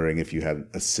I was wondering if you had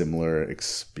a similar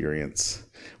experience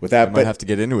with that. I might have to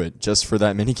get into it just for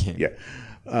that mini game. Yeah.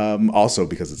 Also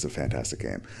because it's a fantastic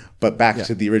game. But back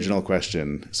to the original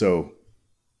question. So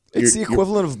it's the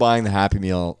equivalent of buying the Happy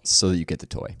Meal so that you get the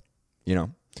toy.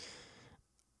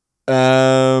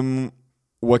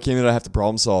 What game did I have to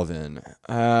problem solve in?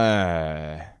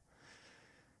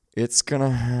 It's gonna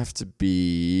have to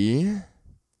be.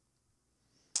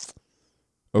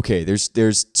 Okay, there's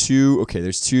two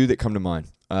that come to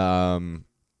mind.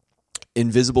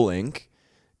 Invisible Ink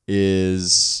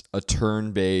is a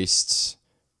turn-based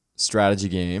strategy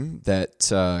game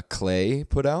that Clay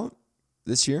put out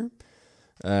this year.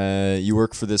 You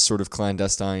work for this sort of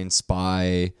clandestine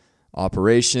spy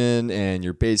operation, and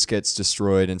your base gets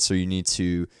destroyed, and so you need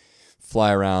to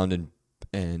fly around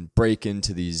and break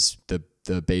into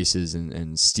the bases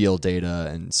and steal data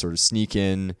and sort of sneak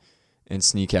in and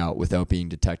sneak out without being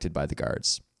detected by the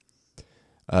guards,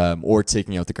 or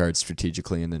taking out the guards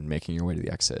strategically and then making your way to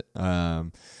the exit.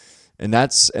 And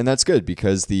that's good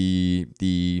because the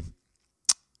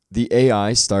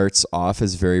AI starts off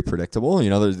as very predictable.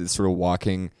 They're sort of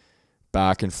walking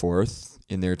back and forth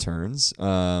in their turns.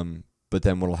 But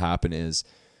then what will happen is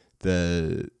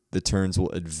the turns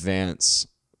will advance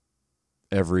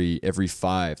every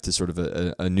 5 to sort of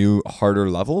a new harder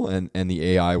level, and the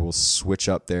AI will switch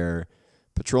up their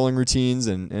patrolling routines,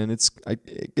 and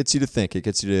it gets you to think. It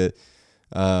gets you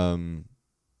to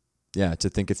to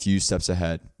think a few steps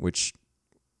ahead, which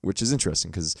is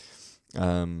interesting because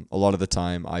a lot of the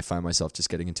time I find myself just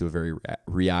getting into a very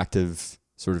reactive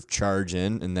sort of charge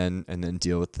in and then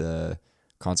deal with the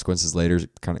consequences later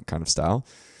kind of style.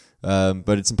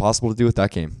 But it's impossible to do with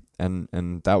that game,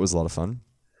 and that was a lot of fun.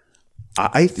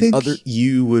 I think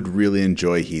you would really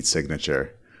enjoy Heat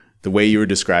Signature. The way you were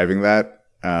describing that,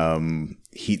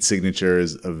 Heat Signature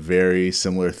is a very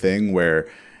similar thing where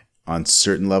on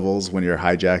certain levels when you're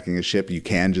hijacking a ship, you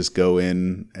can just go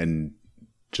in and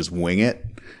just wing it.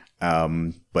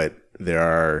 But there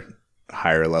are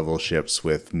higher level ships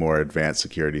with more advanced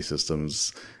security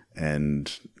systems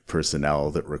and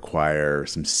personnel that require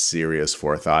some serious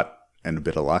forethought and a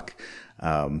bit of luck.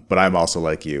 But I'm also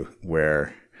like you,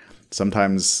 where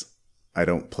sometimes I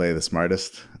don't play the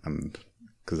smartest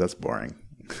because that's boring.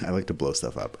 I like to blow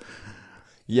stuff up.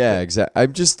 Yeah,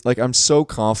 exactly. I'm so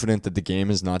confident that the game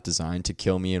is not designed to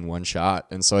kill me in one shot,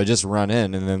 and so I just run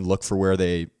in and then look for where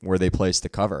they place the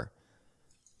cover.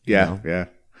 Yeah.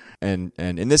 And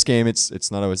in this game,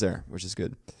 it's not always there, which is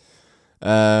good.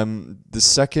 The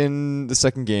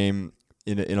second game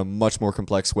in a much more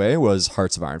complex way was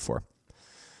Hearts of Iron 4.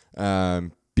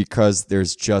 Because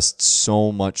there's just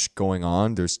so much going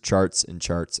on. There's charts and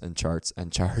charts and charts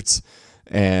and charts,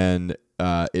 and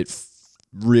it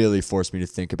really forced me to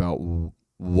think about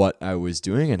what I was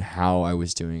doing and how I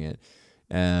was doing it,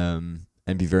 and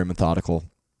be very methodical,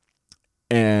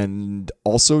 and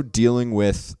also dealing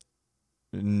with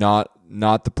not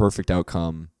the perfect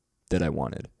outcome that I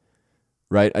wanted.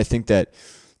 Right? I think that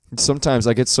sometimes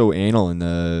I get so anal in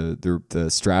the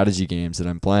strategy games that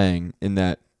I'm playing, in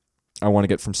that I want to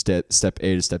get from step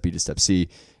A to step B to step C,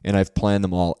 and I've planned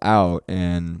them all out.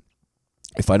 And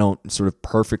if I don't sort of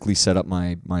perfectly set up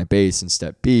my base in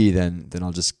step B, then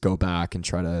I'll just go back and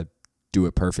try to do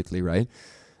it perfectly, right?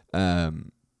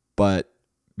 But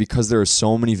because there are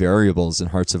so many variables in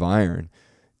Hearts of Iron,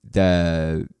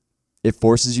 that it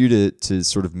forces you to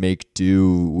sort of make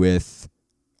do with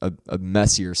a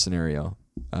messier scenario,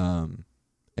 and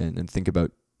think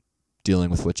about dealing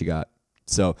with what you got.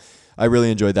 So I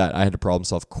really enjoyed that. I had to problem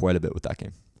solve quite a bit with that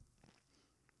game.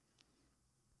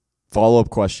 Follow-up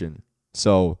question.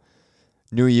 So,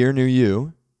 new year, new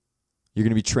you. You're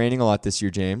going to be training a lot this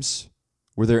year, James.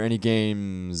 Were there any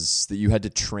games that you had to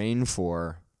train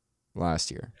for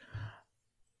last year?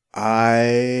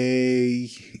 I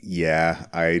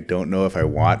don't know if I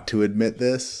want to admit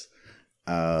this,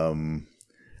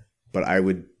 but I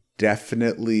would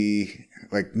definitely,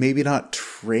 maybe not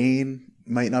train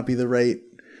might not be the right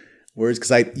words, because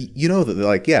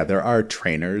that there are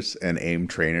trainers and aim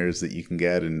trainers that you can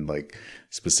get, and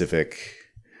specific,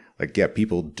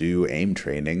 people do aim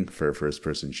training for first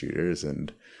person shooters,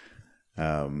 and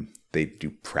they do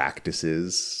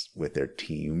practices with their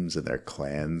teams and their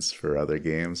clans for other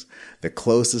games. The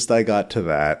closest I got to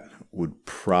that would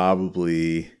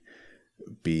probably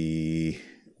be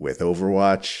with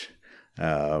Overwatch.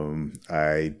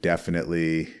 I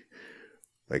definitely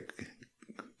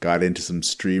got into some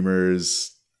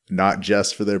streamers, not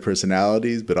just for their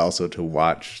personalities, but also to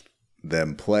watch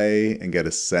them play and get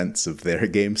a sense of their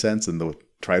game sense and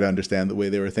try to understand the way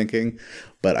they were thinking.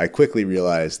 But I quickly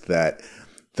realized that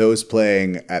those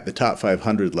playing at the top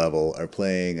 500 level are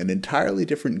playing an entirely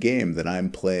different game than I'm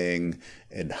playing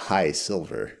in high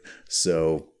silver.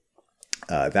 So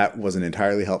that wasn't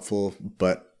entirely helpful,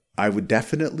 but I would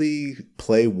definitely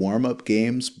play warm-up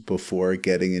games before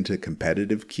getting into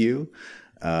competitive queue.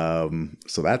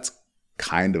 So that's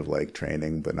kind of like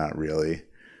training, but not really.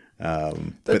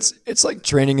 It's like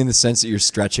training in the sense that you're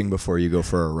stretching before you go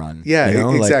for a run. Yeah,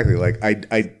 exactly.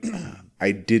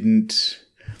 I didn't,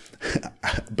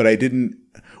 but I didn't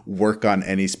work on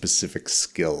any specific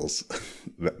skills.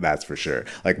 That's for sure.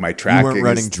 My tracking. You weren't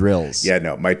running drills. Yeah,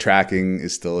 no, my tracking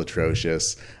is still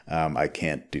atrocious. I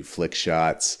can't do flick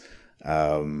shots.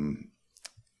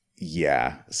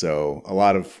 Yeah. So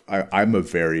I'm a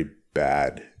very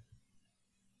bad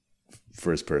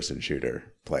first person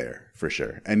shooter player for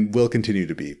sure, and will continue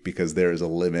to be, because there is a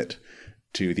limit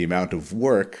to the amount of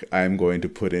work I'm going to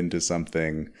put into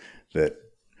something that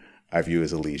I view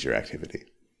as a leisure activity.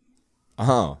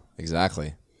 Oh,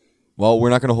 exactly. Well, we're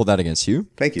not going to hold that against you.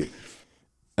 Thank you.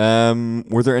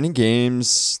 Were there any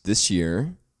games this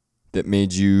year that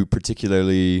made you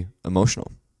particularly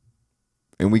emotional?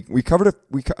 And we covered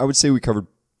I would say we covered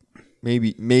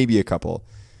maybe a couple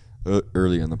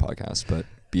early in the podcast, but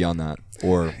beyond that,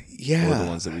 or the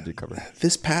ones that we did cover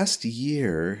this past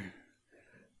year,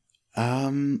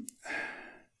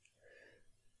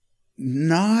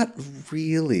 not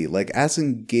really. Like, as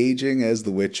engaging as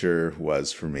The Witcher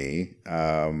was for me,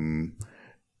 I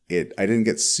didn't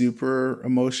get super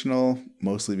emotional,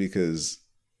 mostly because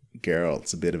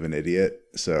Geralt's a bit of an idiot.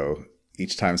 So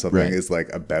each time something is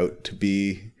like about to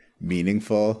be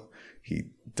meaningful, he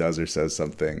does or says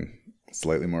something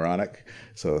slightly moronic.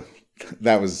 So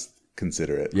that was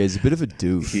considerate. Yeah, he's a bit of a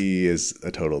doof. He is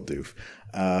a total doof.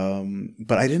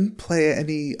 But I didn't play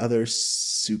any other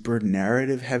super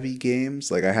narrative heavy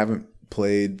games. Like, I haven't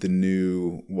played the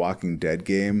new Walking Dead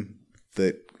game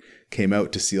that came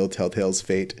out to seal Telltale's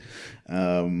fate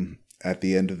at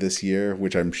the end of this year,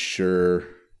 which I'm sure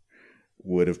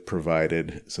would have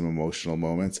provided some emotional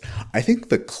moments. I think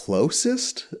the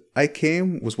closest I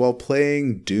came was while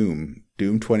playing Doom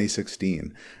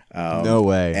 2016. No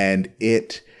way. And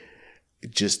it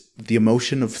just, the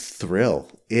emotion of thrill,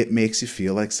 it makes you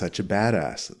feel like such a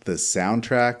badass. The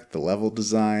soundtrack, the level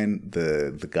design,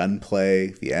 the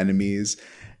gunplay, the enemies,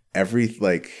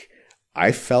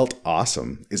 I felt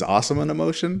awesome. Is awesome an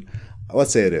emotion?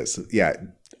 Let's say it is. Yeah.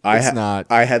 I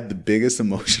had the biggest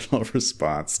emotional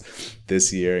response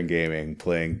this year in gaming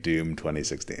playing Doom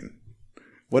 2016.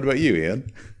 What about you,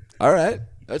 Ian? All right.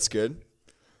 That's good.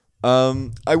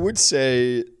 I would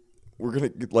say we're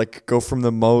going to go from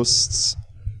the most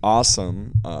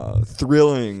awesome,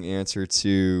 thrilling answer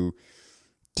to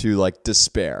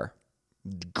despair,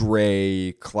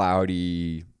 gray,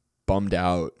 cloudy, bummed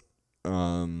out,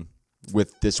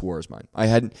 with This War Is Mine. I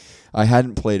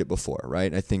hadn't played it before,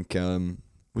 right? I think,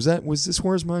 was This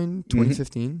War Is Mine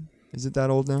 2015? Mm-hmm. Is it that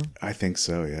old now? I think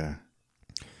so, yeah.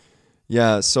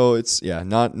 Yeah, so it's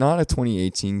not a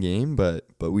 2018 game, but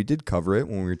we did cover it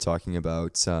when we were talking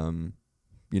about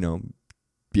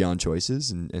beyond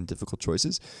choices and difficult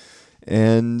choices,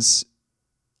 and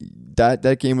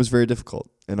that game was very difficult,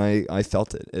 and I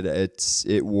felt it.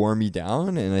 It wore me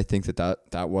down, and I think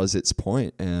that was its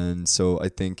point, and so I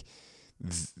think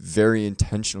very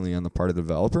intentionally on the part of the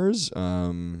developers,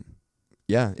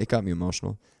 it got me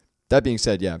emotional. That being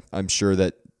said, I'm sure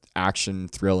that action,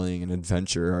 thrilling, and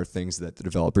adventure are things that the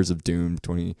developers of Doom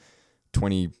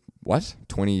 2060?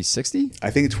 I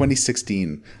think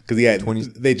 2016.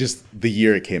 Because, they just, the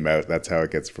year it came out, that's how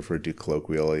it gets referred to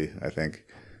colloquially, I think.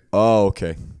 Oh,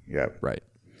 okay. Yeah. Right.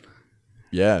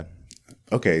 Yeah.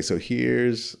 Okay, so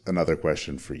here's another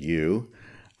question for you.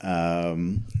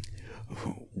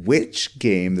 Which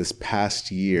game this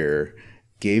past year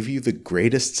gave you the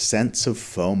greatest sense of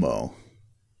FOMO?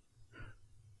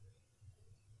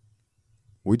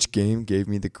 Which game gave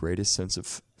me the greatest sense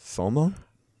of FOMO?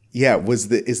 Yeah,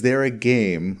 is there a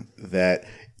game that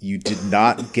you did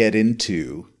not get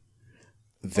into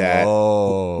that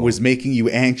was making you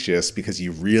anxious because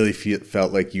you really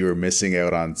felt like you were missing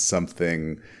out on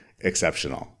something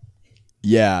exceptional?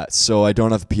 Yeah, so I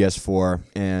don't have a PS4,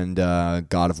 and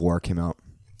God of War came out.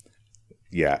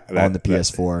 Yeah, on the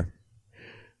PS4.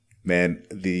 Man,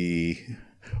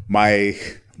 my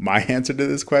answer to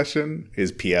this question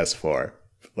is PS4.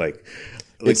 Like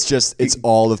it's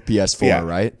all of PS4,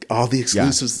 right? All the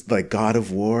exclusives like God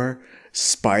of War,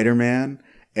 Spider-Man,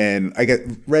 and I get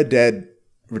Red Dead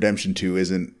Redemption 2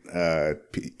 isn't a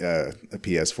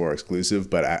PS4 exclusive,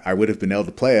 but I would have been able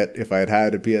to play it if I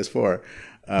had a PS4.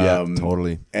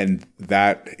 Totally. And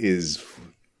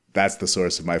that's the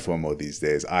source of my FOMO these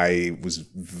days. I was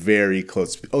very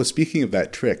close. Oh, speaking of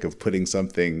that trick of putting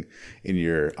something in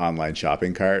your online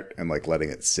shopping cart and letting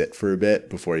it sit for a bit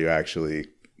before you actually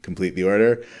complete the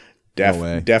order,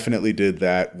 definitely did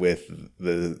that with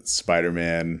the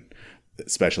Spider-Man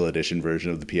special edition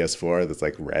version of the PS4 that's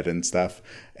red and stuff.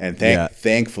 And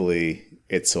thankfully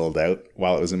it sold out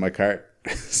while it was in my cart.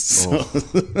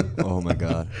 Oh my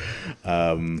God.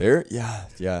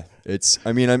 It's,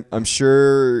 I mean, I'm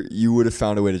sure you would have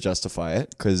found a way to justify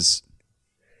it because,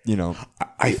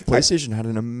 PlayStation had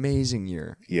an amazing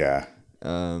year. Yeah.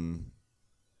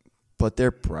 But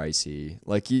they're pricey.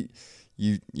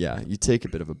 You take a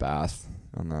bit of a bath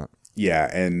on that. Yeah,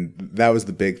 and that was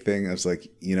the big thing. I was like,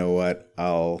 you know what?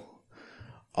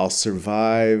 I'll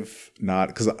survive, not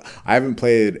because I haven't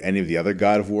played any of the other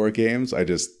God of War games. I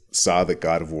just saw that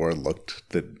God of War looked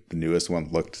the newest one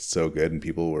looked so good, and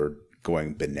people were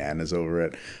going bananas over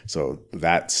it. So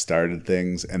that started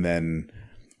things, and then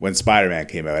when Spider-Man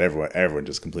came out, everyone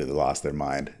just completely lost their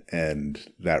mind, and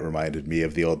that reminded me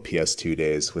of the old PS2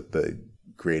 days with the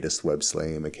greatest web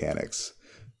slinging mechanics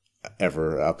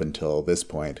ever up until this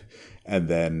point. And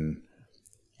then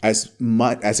as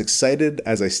excited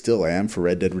as I still am for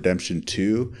Red Dead Redemption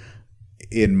 2,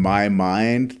 in my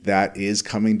mind, that is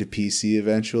coming to PC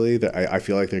eventually. I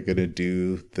feel like they're going to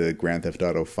do the Grand Theft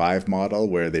Auto 5 model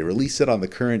where they release it on the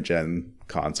current gen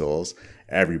consoles,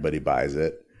 everybody buys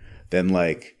it. Then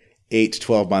like 8 to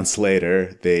 12 months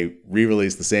later, they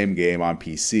re-release the same game on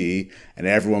PC and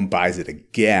everyone buys it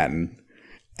again.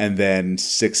 And then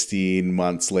 16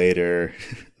 months later,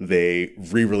 they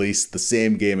re-release the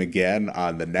same game again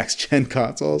on the next-gen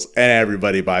consoles, and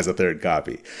everybody buys a third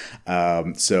copy.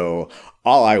 So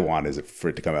all I want is for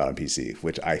it to come out on PC,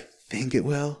 which I think it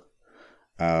will.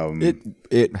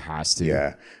 It has to.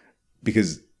 Yeah,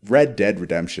 because Red Dead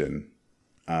Redemption,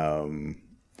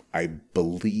 I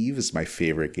believe, is my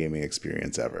favorite gaming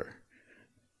experience ever.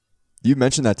 You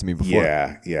mentioned that to me before.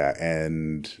 Yeah,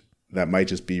 and that might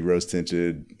just be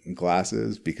rose-tinted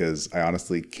glasses because I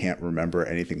honestly can't remember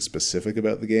anything specific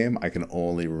about the game. I can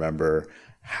only remember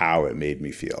how it made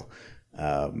me feel.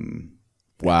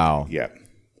 Wow. Yeah.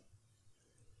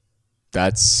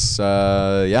 That's,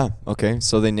 yeah, okay.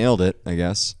 So they nailed it, I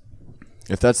guess.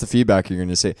 If that's the feedback you're going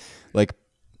to say. Like,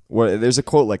 there's a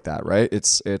quote like that, right?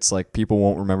 It's like people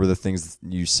won't remember the things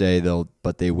you say,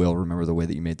 but they will remember the way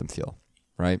that you made them feel,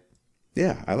 right?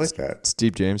 Yeah, I like that. It's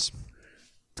deep, James.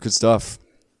 It's good stuff.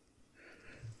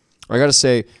 I gotta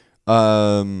say,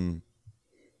 what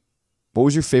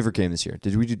was your favorite game this year?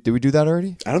 Did we do that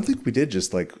already? I don't think we did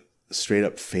just like straight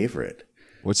up favorite.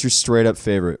 What's your straight up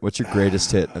favorite? What's your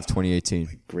greatest hit of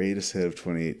 2018? Greatest hit of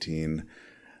 2018.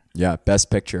 Yeah,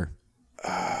 best picture.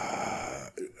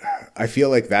 I feel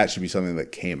like that should be something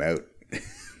that came out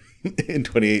in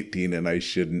 2018, and I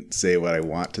shouldn't say what I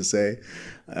want to say.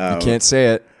 You can't say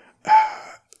it.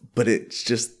 But it's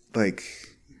just like,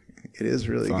 it is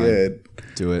really Fine. good.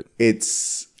 Do it.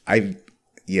 I'm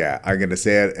going to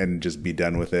say it and just be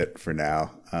done with it for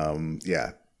now.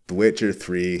 The Witcher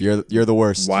 3. You're the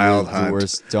worst. Wild you're Hunt. The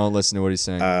worst. Don't listen to what he's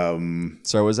saying.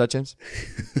 Sorry, what was that, James?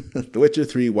 The Witcher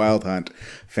 3 Wild Hunt.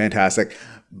 Fantastic.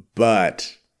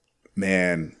 But,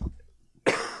 man,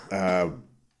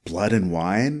 Blood and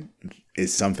Wine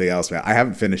is something else, man. I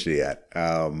haven't finished it yet.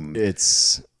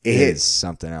 It's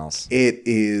something else. It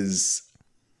is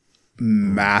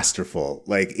masterful.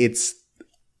 Like, it's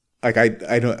like I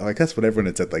don't like, that's what everyone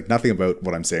had said. Like, nothing about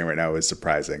what I'm saying right now is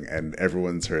surprising, and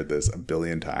everyone's heard this a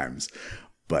billion times.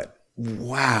 But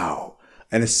wow,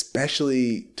 and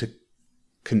especially to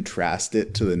contrast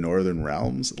it to the Northern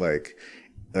Realms, like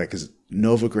because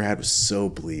Novigrad was so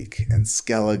bleak, and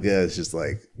Skellige is just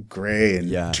like gray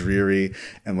and dreary,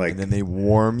 and like, and then they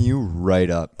warm you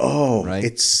right up. Oh, right?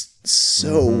 It's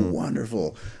so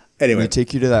wonderful. Anyway, they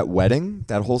take you to that wedding,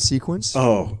 that whole sequence.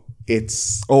 Oh,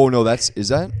 it's. Oh no, is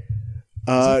that?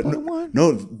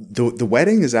 No, the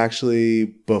wedding is actually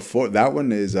before that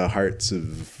one. Is Hearts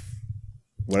of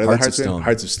what are the Hearts of Stone?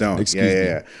 Hearts of Stone. Excuse me.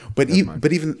 Yeah. But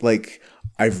even like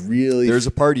I've really there's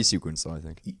a party sequence though, I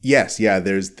think. Yes, yeah.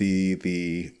 There's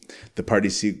the party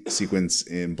sequence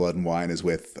in Blood and Wine is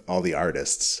with all the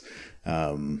artists.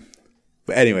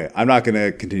 But anyway, I'm not going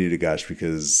to continue to gush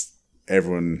because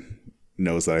everyone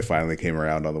knows that I finally came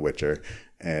around on The Witcher,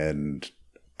 and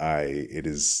it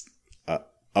is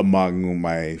among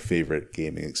my favorite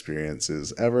gaming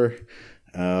experiences ever.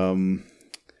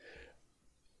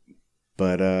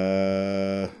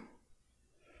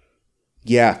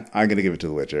 Yeah, I'm gonna give it to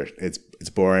The Witcher. It's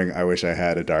boring. I wish I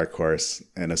had a dark horse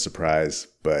and a surprise,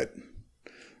 but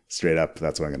straight up,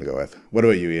 that's what I'm gonna go with. What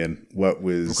about you, Ian? What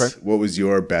was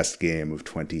your best game of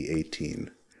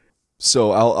 2018?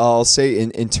 So I'll say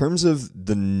in terms of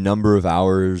the number of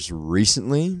hours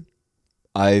recently,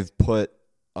 I've put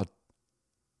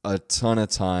a ton of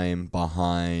time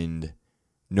behind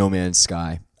No Man's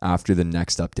Sky after the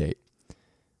next update.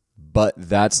 But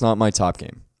that's not my top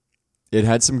game. It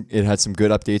had some good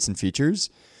updates and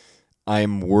features.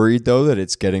 I'm worried though that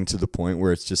it's getting to the point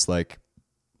where it's just like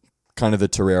kind of the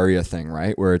Terraria thing,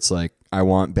 right? Where it's like I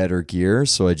want better gear,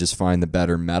 so I just find the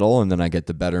better metal, and then I get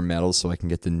the better metal so I can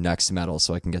get the next metal,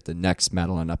 so I can get the next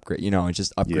metal and upgrade. You know, and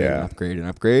just upgrade and upgrade and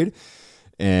upgrade.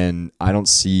 And I don't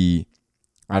see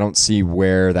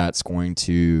where that's going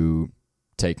to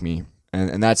take me.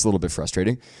 And that's a little bit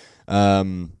frustrating.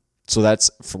 So that's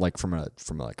from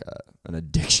an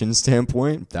addiction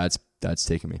standpoint. That's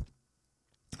taken me.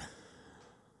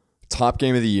 Top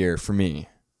game of the year for me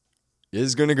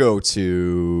is going to go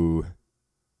to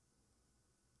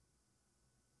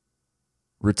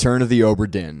Return of the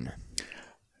Obra Dinn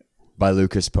by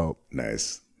Lucas Pope.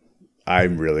 Nice.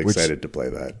 I'm really excited to play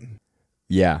that.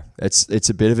 Yeah, it's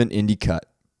a bit of an indie cut,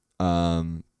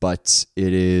 but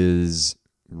it is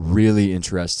really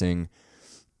interesting.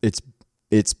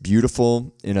 It's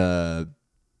beautiful in a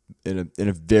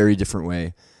very different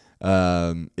way.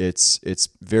 It's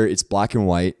black and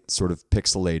white, sort of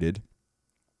pixelated.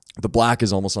 The black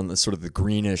is almost on the sort of the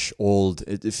greenish old.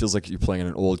 It feels like you're playing on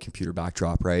an old computer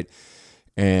backdrop, right?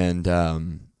 And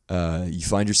you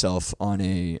find yourself on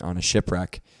a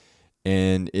shipwreck,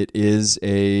 and it is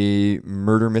a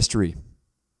murder mystery,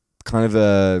 kind of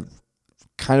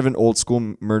an old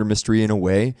school murder mystery in a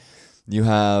way. You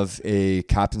have a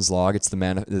captain's log. It's the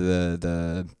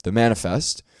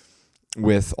manifest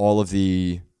with all of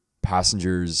the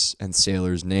passengers and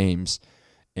sailors' names,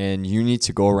 and you need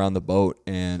to go around the boat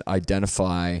and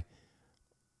identify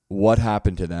what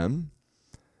happened to them,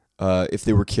 if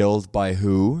they were killed by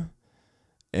who,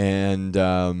 and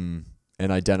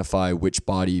identify which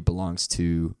body belongs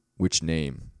to which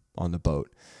name on the boat.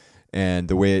 And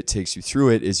the way it takes you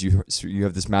through it is you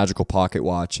have this magical pocket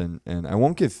watch, and I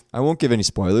won't give any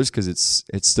spoilers because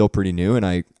it's still pretty new, and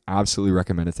I absolutely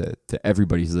recommend it to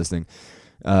everybody who's listening.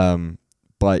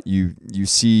 But you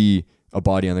see a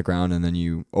body on the ground, and then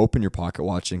you open your pocket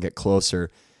watch and get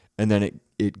closer, and then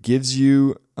it gives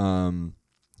you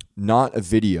not a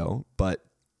video, but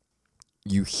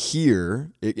you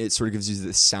hear it sort of gives you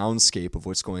the soundscape of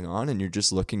what's going on, and you're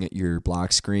just looking at your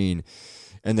black screen.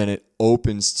 And then it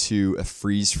opens to a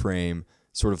freeze frame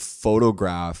sort of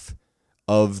photograph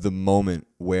of the moment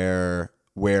where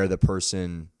the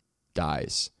person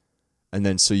dies. And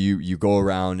then so you go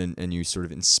around and you sort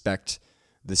of inspect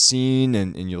the scene,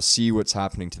 and you'll see what's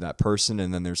happening to that person.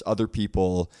 And then there's other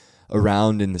people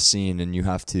around in the scene, and you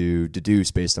have to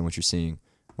deduce based on what you're seeing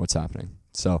what's happening.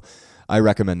 So I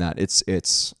recommend that.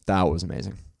 That was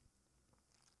amazing.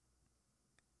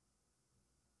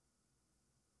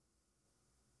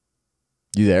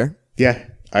 You there? Yeah,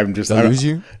 I'm just. Did I lose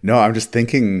you? No, I'm just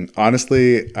thinking.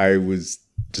 Honestly, I was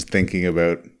just thinking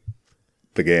about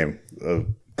the game of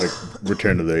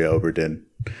Return of the Obra Dinn,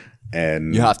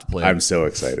 and you have to play. I'm so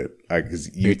excited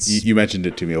because you mentioned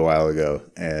it to me a while ago,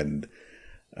 and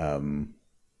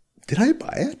did I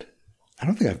buy it? I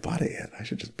don't think I've bought it yet. I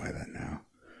should just buy that now.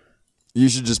 You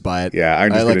should just buy it. Yeah,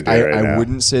 I'm just gonna do it right now. I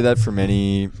wouldn't say that for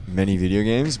many video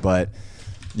games, but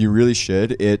you really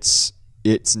should.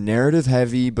 It's narrative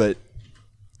heavy, but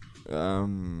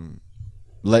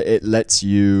it lets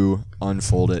you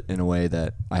unfold it in a way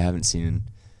that I haven't seen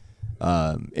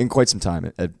in quite some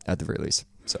time at the very least.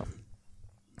 So,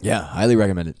 yeah, highly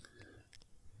recommend it.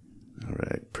 All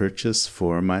right, purchase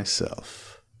for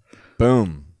myself.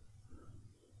 Boom.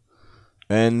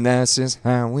 And that's just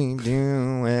how we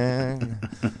do it.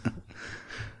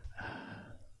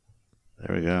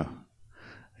 There we go.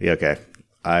 Yeah, okay.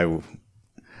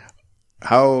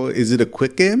 How is it a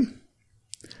quick game?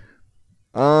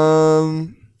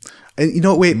 And you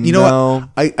know, wait, you know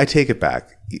what? I take it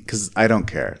back because I don't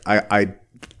care. I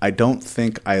don't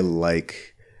think I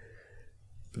like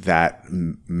that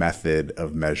method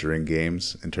of measuring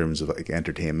games in terms of like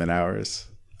entertainment hours.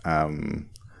 I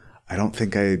don't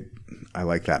think I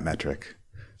like that metric,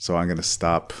 so I'm gonna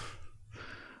stop.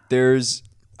 There's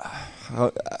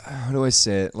how do I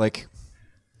say it? Like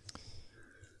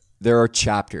there are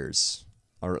chapters.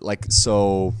 Or like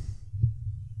so,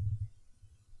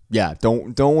 yeah.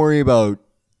 Don't worry about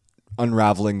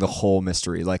unraveling the whole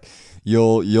mystery. Like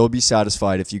you'll be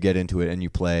satisfied if you get into it and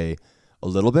you play a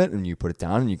little bit and you put it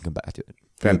down and you can come back to it.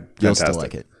 You'll still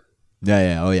like it.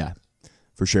 Yeah. Oh yeah,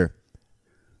 for sure.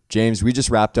 James, we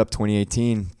just wrapped up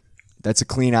 2018. That's a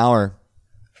clean hour.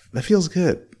 That feels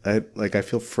good. I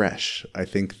feel fresh. I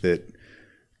think that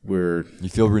You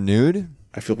feel renewed?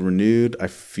 I feel renewed. I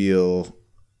feel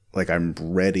like I'm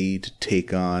ready to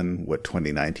take on what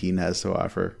 2019 has to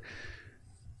offer.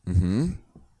 Mm-hmm.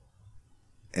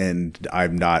 And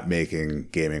I'm not making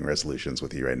gaming resolutions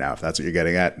with you right now. If that's what you're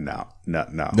getting at, no. No.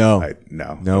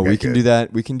 Okay, we can do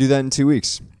that. We can do that in 2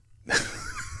 weeks.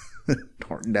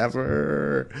 Or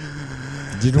never.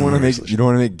 You don't want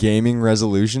to make gaming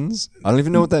resolutions? I don't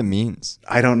even know what that means.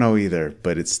 I don't know either,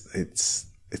 but it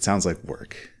sounds like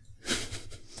work.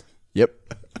 Yep.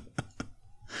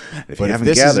 If but if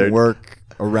this isn't work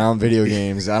around video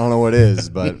games, I don't know what is,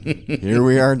 but here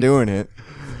we are doing it.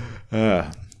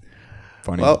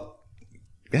 Funny. Well,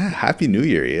 yeah, Happy New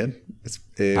Year, Ian.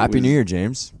 Happy New Year,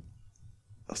 James.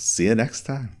 I'll see you next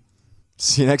time.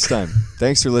 See you next time.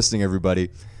 Thanks for listening, everybody.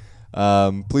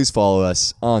 Please follow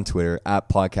us on Twitter at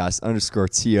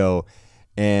podcast_TO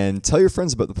and tell your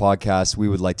friends about the podcast. We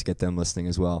would like to get them listening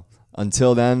as well.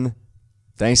 Until then,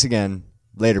 thanks again.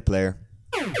 Later, player.